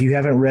 And if you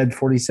haven't read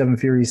 47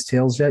 Furious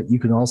Tales yet, you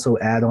can also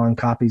add on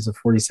copies of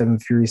 47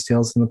 Furious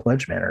Tales in the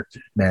Pledge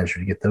Manager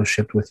to get those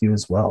shipped with you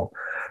as well.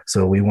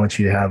 So we want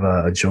you to have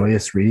a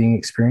joyous reading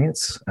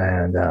experience,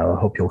 and I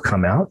hope you'll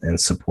come out and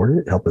support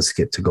it, help us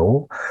get to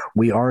goal.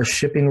 We are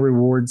shipping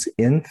rewards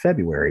in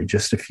February,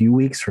 just a few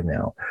weeks from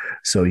now.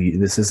 So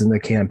this isn't a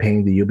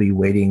campaign that you'll be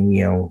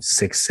waiting,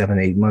 6, 7,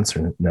 8 months.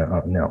 Or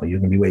no, you're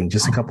going to be waiting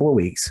just a couple of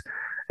weeks,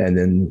 and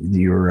then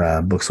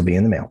your books will be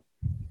in the mail.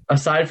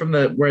 Aside from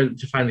where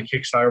to find the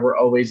Kickstarter, we're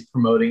always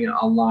promoting it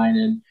online.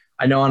 And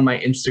I know on my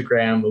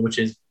Instagram, which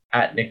is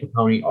at Nick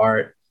Caponi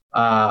Art,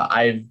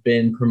 I've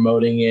been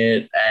promoting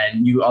it,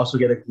 and you also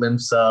get a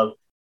glimpse of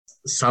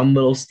some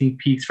little sneak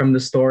peeks from the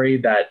story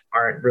that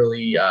aren't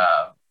really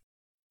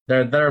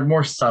that are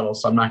more subtle,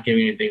 so I'm not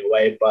giving anything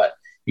away, but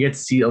you get to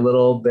see a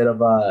little bit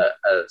of a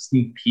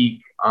sneak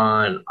peek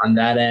on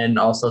that end,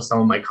 also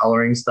some of my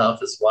coloring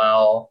stuff as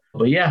well.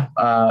 But yeah,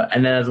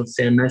 and then as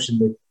Sam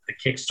mentioned, the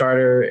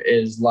Kickstarter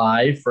is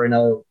live for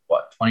another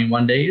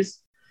 21 days.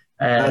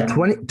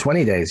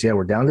 20 days. Yeah,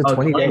 we're down to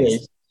 20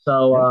 days.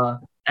 So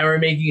and we're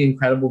making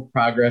incredible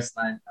progress,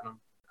 and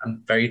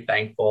I'm very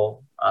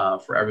thankful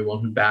for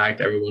everyone who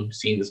backed, everyone who's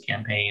seen this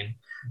campaign.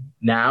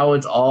 Now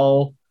it's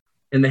all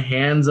in the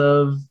hands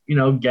of,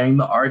 getting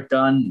the art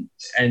done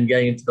and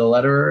getting it to the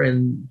letterer,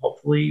 and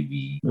hopefully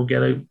we will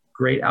get a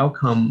great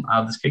outcome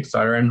out of this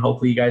Kickstarter, and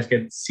hopefully you guys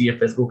get to see a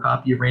physical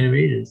copy of Rayne of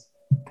Ages.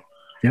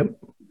 Yep.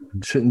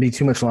 Shouldn't be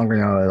too much longer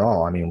now at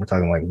all. I mean, we're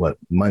talking like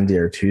Monday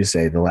or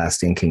Tuesday, the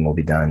last inking will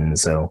be done.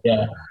 So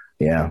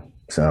yeah.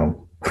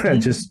 So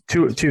just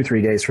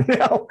 2-3 days from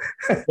now.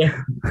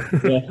 Yeah.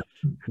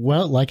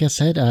 Well, like I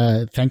said,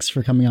 thanks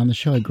for coming on the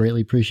show. I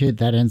greatly appreciate it.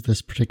 That ends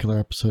this particular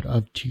episode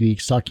of Two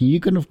Geeks Talking. You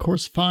can, of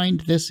course, find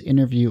this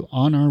interview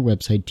on our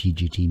website,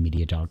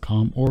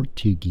 tgtmedia.com or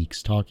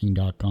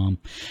twogeekstalking.com.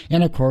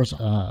 And, of course,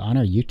 on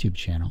our YouTube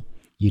channel,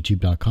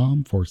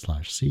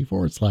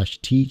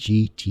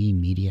 youtube.com/c/TGT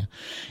Media.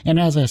 And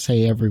as I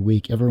say every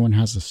week, everyone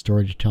has a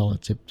story to tell.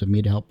 It's up to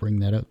me to help bring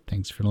that up.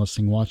 Thanks for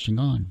listening, watching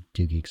on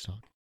Two Geeks Talking.